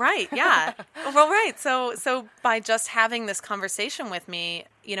 really? Right. Yeah. Well, right. So by just having this conversation with me,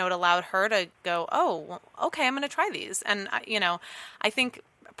 it allowed her to go, oh, well, okay, I'm going to try these. And, I think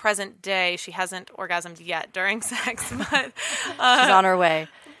present day, she hasn't orgasmed yet during sex, but she's on her way.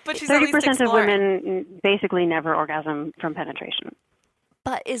 But she's 30% of women basically never orgasm from penetration.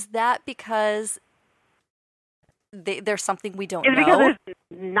 But is that because there's something we don't know? It's because there's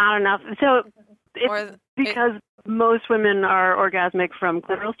not enough. So it's because most women are orgasmic from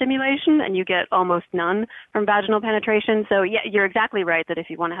clitoral stimulation, and you get almost none from vaginal penetration. So, yeah, you're exactly right that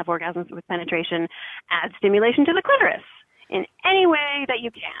if you want to have orgasms with penetration, add stimulation to the clitoris in any way that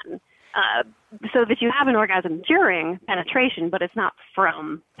you can, so that you have an orgasm during penetration, but it's not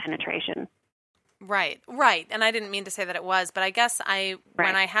from penetration. Right. And I didn't mean to say that it was, but I guess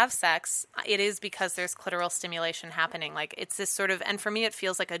when I have sex, it is because there's clitoral stimulation happening. Like, it's this sort of, and for me, it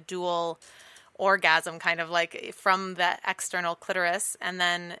feels like a dual orgasm, kind of like from the external clitoris and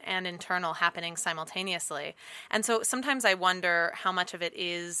internal happening simultaneously. And so sometimes I wonder how much of it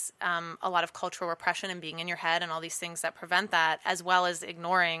is a lot of cultural repression and being in your head and all these things that prevent that, as well as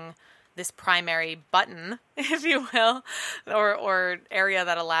ignoring this primary button, if you will, or area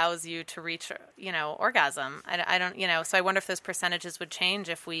that allows you to reach, orgasm. I don't, so I wonder if those percentages would change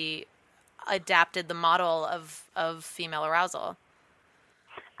if we adapted the model of female arousal.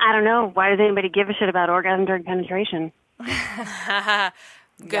 I don't know. Why does anybody give a shit about orgasm during penetration?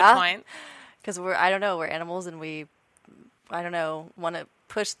 Good point. Because we're animals, and we, want to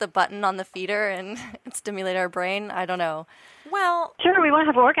push the button on the feeder and stimulate our brain. I don't know. Well, sure, we want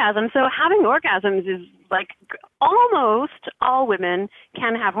to have orgasms. So having orgasms is like almost all women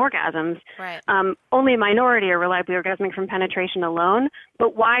can have orgasms. Right. Only a minority are reliably orgasmic from penetration alone.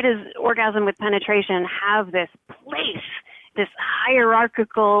 But why does orgasm with penetration have this place, this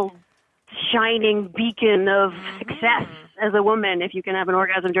hierarchical, shining beacon of success as a woman if you can have an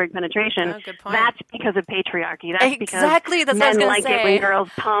orgasm during penetration? Oh, good point. That's because of patriarchy. That's exactly. because that's men what I was like it when girls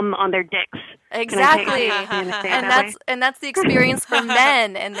pum on their dicks. Exactly. And that's the experience for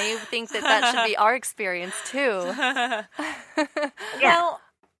men, and they think that should be our experience too. Yeah. Well,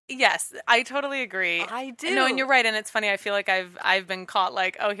 yes, I totally agree. I do. No, and you're right. And it's funny. I feel like I've been caught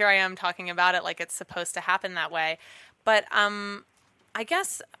like, oh, here I am talking about it like it's supposed to happen that way. But I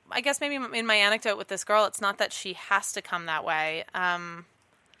guess maybe in my anecdote with this girl, it's not that she has to come that way.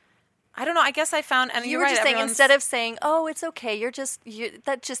 I don't know. I guess I found, and You you're were right, just saying, everyone's- instead of saying, "Oh, it's okay,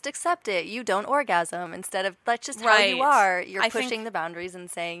 just accept it. You don't orgasm." Instead of that's just how you Right. are. You're I pushing think- the boundaries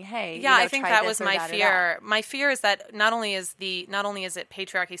and saying, "Hey, Yeah, I think try that this was or my that or fear. that." My fear is that not only is it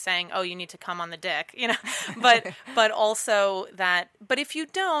patriarchy saying, "Oh, you need to come on the dick," but also that, but if you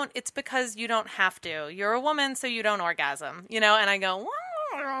don't, it's because you don't have to. You're a woman, so you don't orgasm, and I go, "What?"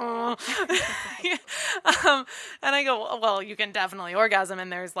 And I go, well, you can definitely orgasm,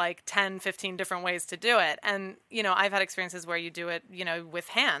 and there's like 10, 15 different ways to do it. And, I've had experiences where you do it, with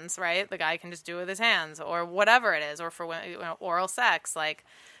hands, right? The guy can just do it with his hands or whatever it is, or for oral sex, like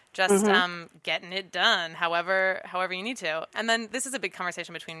just getting it done however you need to. And then this is a big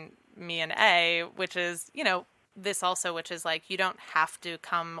conversation between me and A, which is, this also, which is like, you don't have to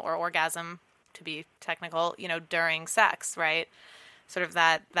come or orgasm, to be technical, during sex, right? Sort of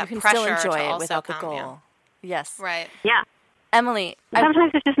that You can pressure still enjoy to it also without the come, goal. yeah. Yes, Right. Yeah. Emily.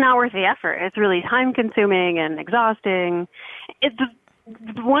 Sometimes it's just not worth the effort. It's really time-consuming and exhausting.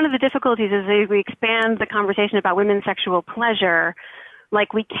 One of the difficulties is that we expand the conversation about women's sexual pleasure.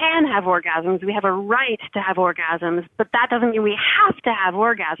 Like, we can have orgasms, we have a right to have orgasms, but that doesn't mean we have to have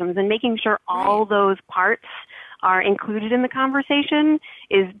orgasms. And making sure all those parts are included in the conversation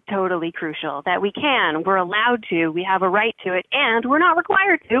is totally crucial. That we're allowed to, we have a right to it, and we're not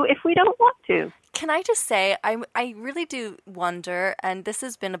required to if we don't want to. Can I just say, I really do wonder, and this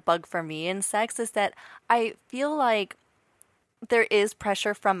has been a bug for me in sex, is that I feel like there is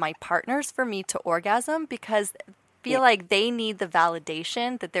pressure from my partners for me to orgasm because I feel like they need the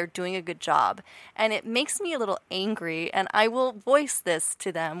validation that they're doing a good job. And it makes me a little angry, and I will voice this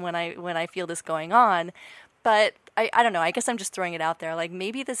to them when I feel this going on. But I don't know. I guess I'm just throwing it out there. Like,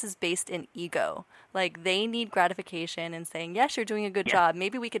 maybe this is based in ego. Like, they need gratification and saying, yes, you're doing a good job.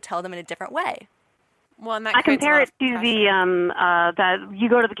 Maybe we could tell them in a different way. Well, and that I creates a compare lot it of to pressure. that you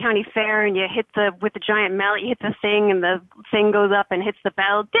go to the county fair and you hit with the giant mallet, you hit the thing and the thing goes up and hits the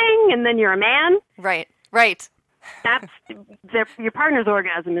bell, ding, and then you're a man. Right. That's your partner's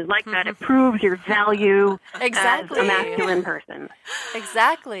orgasm is like that. It proves your value Exactly. as a masculine person.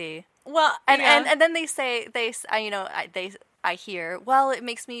 Exactly. Well, And yeah. and then I hear, well, it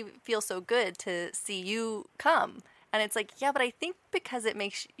makes me feel so good to see you come. And it's like, yeah, but I think because it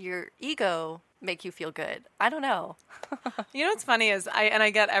makes your ego make you feel good. I don't know. What's funny is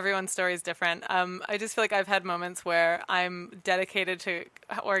I get everyone's story is different. I just feel like I've had moments where I'm dedicated to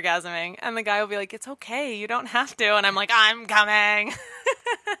orgasming, and the guy will be like, "It's okay, you don't have to," and I'm like, "I'm coming."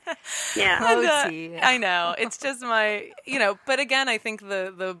 Yeah. And, I know. It's just my, but again, I think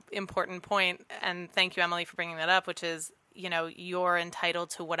the important point, and thank you, Emily, for bringing that up, which is, you're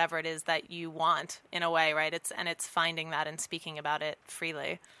entitled to whatever it is that you want in a way, right? It's finding that and speaking about it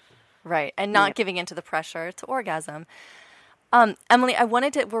freely. Right. And not giving into the pressure to orgasm. Emily,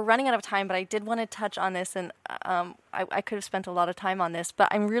 we're running out of time, but I did want to touch on this, and I could have spent a lot of time on this, but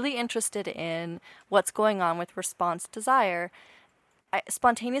I'm really interested in what's going on with response desire.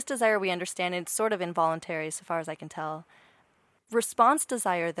 Spontaneous desire, we understand, it's sort of involuntary so far as I can tell. Response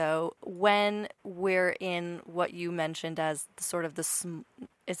desire, though, when we're in what you mentioned as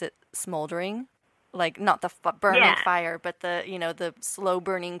is it smoldering? Like, not the burning fire, but the slow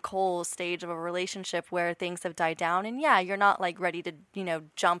burning coal stage of a relationship where things have died down. And you're not like ready to,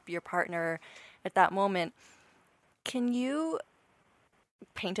 jump your partner at that moment. Can you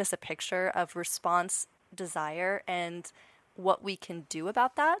paint us a picture of response desire and what we can do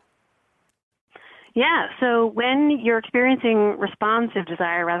about that? Yeah, so when you're experiencing responsive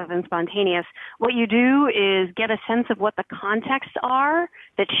desire rather than spontaneous, what you do is get a sense of what the contexts are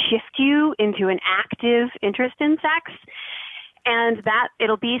that shift you into an active interest in sex. And that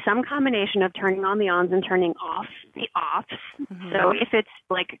it'll be some combination of turning on the ons and turning off the offs. Mm-hmm. So if it's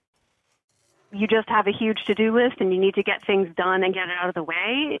like you just have a huge to-do list and you need to get things done and get it out of the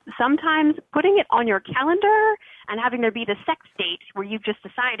way, sometimes putting it on your calendar and having there be the sex date where you've just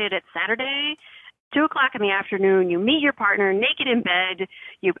decided it's Saturday, 2 o'clock in the afternoon, you meet your partner naked in bed,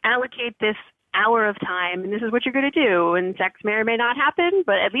 you allocate this hour of time, and this is what you're going to do. And sex may or may not happen,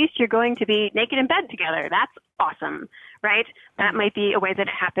 but at least you're going to be naked in bed together. That's awesome, right? That might be a way that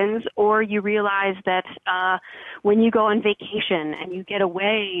it happens. Or you realize that when you go on vacation and you get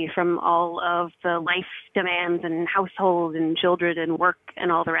away from all of the life demands and household and children and work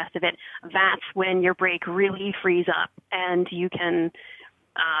and all the rest of it, that's when your break really frees up and you can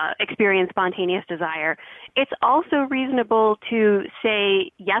experience spontaneous desire. It's also reasonable to say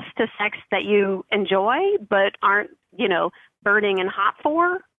yes to sex that you enjoy but aren't, burning and hot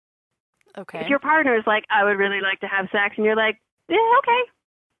for. Okay. If your partner is like, I would really like to have sex, and you're like, okay,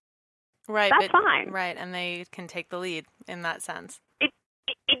 Right. that's fine. Right. And they can take the lead in that sense.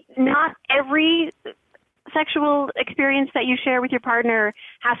 Not every sexual experience that you share with your partner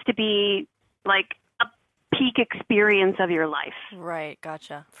has to be like a peak experience of your life. Right,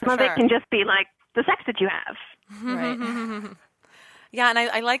 gotcha. Some of it can just be like the sex that you have. Right. Yeah, and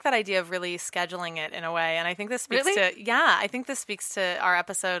I like that idea of really scheduling it in a way. And I think this speaks I think this speaks to our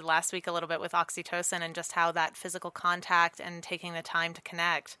episode last week a little bit with oxytocin and just how that physical contact and taking the time to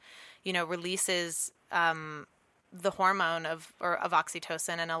connect, releases the hormone of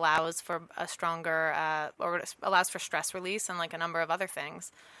oxytocin and allows for a stronger or allows for stress release and like a number of other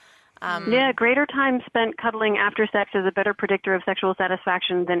things. Greater time spent cuddling after sex is a better predictor of sexual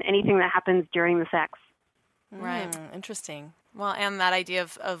satisfaction than anything that happens during the sex. Right. Interesting. Well, and that idea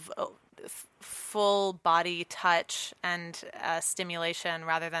of full body touch and stimulation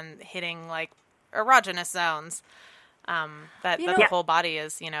rather than hitting like erogenous zones. That the whole body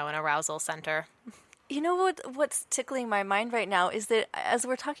is, an arousal center. You know what's tickling my mind right now is that as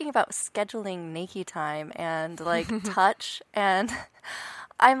we're talking about scheduling naked time and like touch, and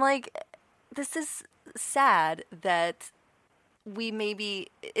I'm like, this is sad that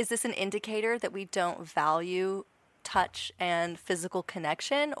is this an indicator that we don't value touch and physical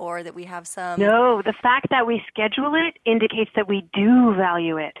connection, or that we have some... No, the fact that we schedule it indicates that we do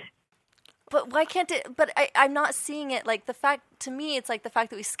value it. But why can't it... But I'm not seeing it like the fact... To me, it's like the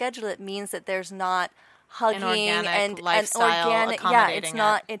fact that we schedule it means that there's not hugging and lifestyle accommodating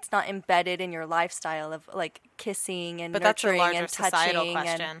it's not embedded in your lifestyle of like kissing and but nurturing that's a larger and touching. Societal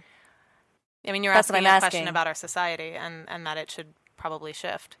question. I mean, you're that's asking a question about our society and that it should probably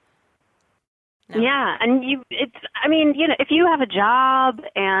shift. No. Yeah, and if you have a job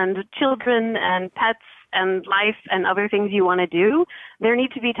and children and pets and life and other things you want to do, there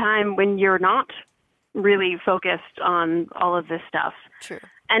needs to be time when you're not really focused on all of this stuff. True.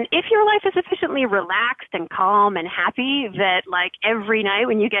 And if your life is sufficiently relaxed and calm and happy that, like, every night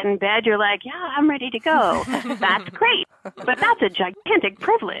when you get in bed, you're like, yeah, I'm ready to go, that's great. But that's a gigantic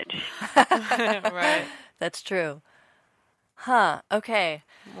privilege. Right. That's true. Huh. Okay.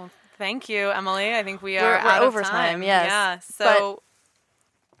 Well, thank you, Emily. I think we're out over of time. Yes. Yeah. So,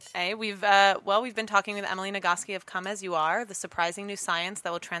 we've been talking with Emily Nagoski of Come As You Are, the surprising new science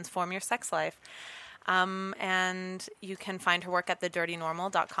that will transform your sex life. And you can find her work at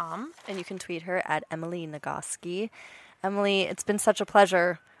thedirtynormal.com. And you can tweet her at Emily Nagoski. Emily, it's been such a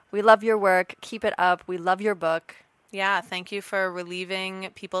pleasure. We love your work. Keep it up. We love your book. Yeah, thank you for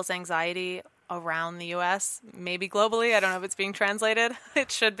relieving people's anxiety around the U.S., maybe globally. I don't know if it's being translated.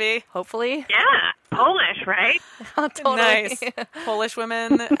 It should be. Hopefully. Yeah, Polish, right? Oh, totally. Nice. Polish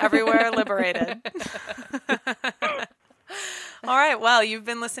women everywhere liberated. All right, well, you've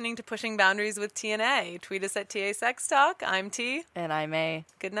been listening to Pushing Boundaries with TNA. Tweet us at TA Sex Talk. I'm T. And I'm A.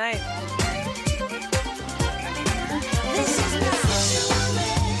 Good night. This is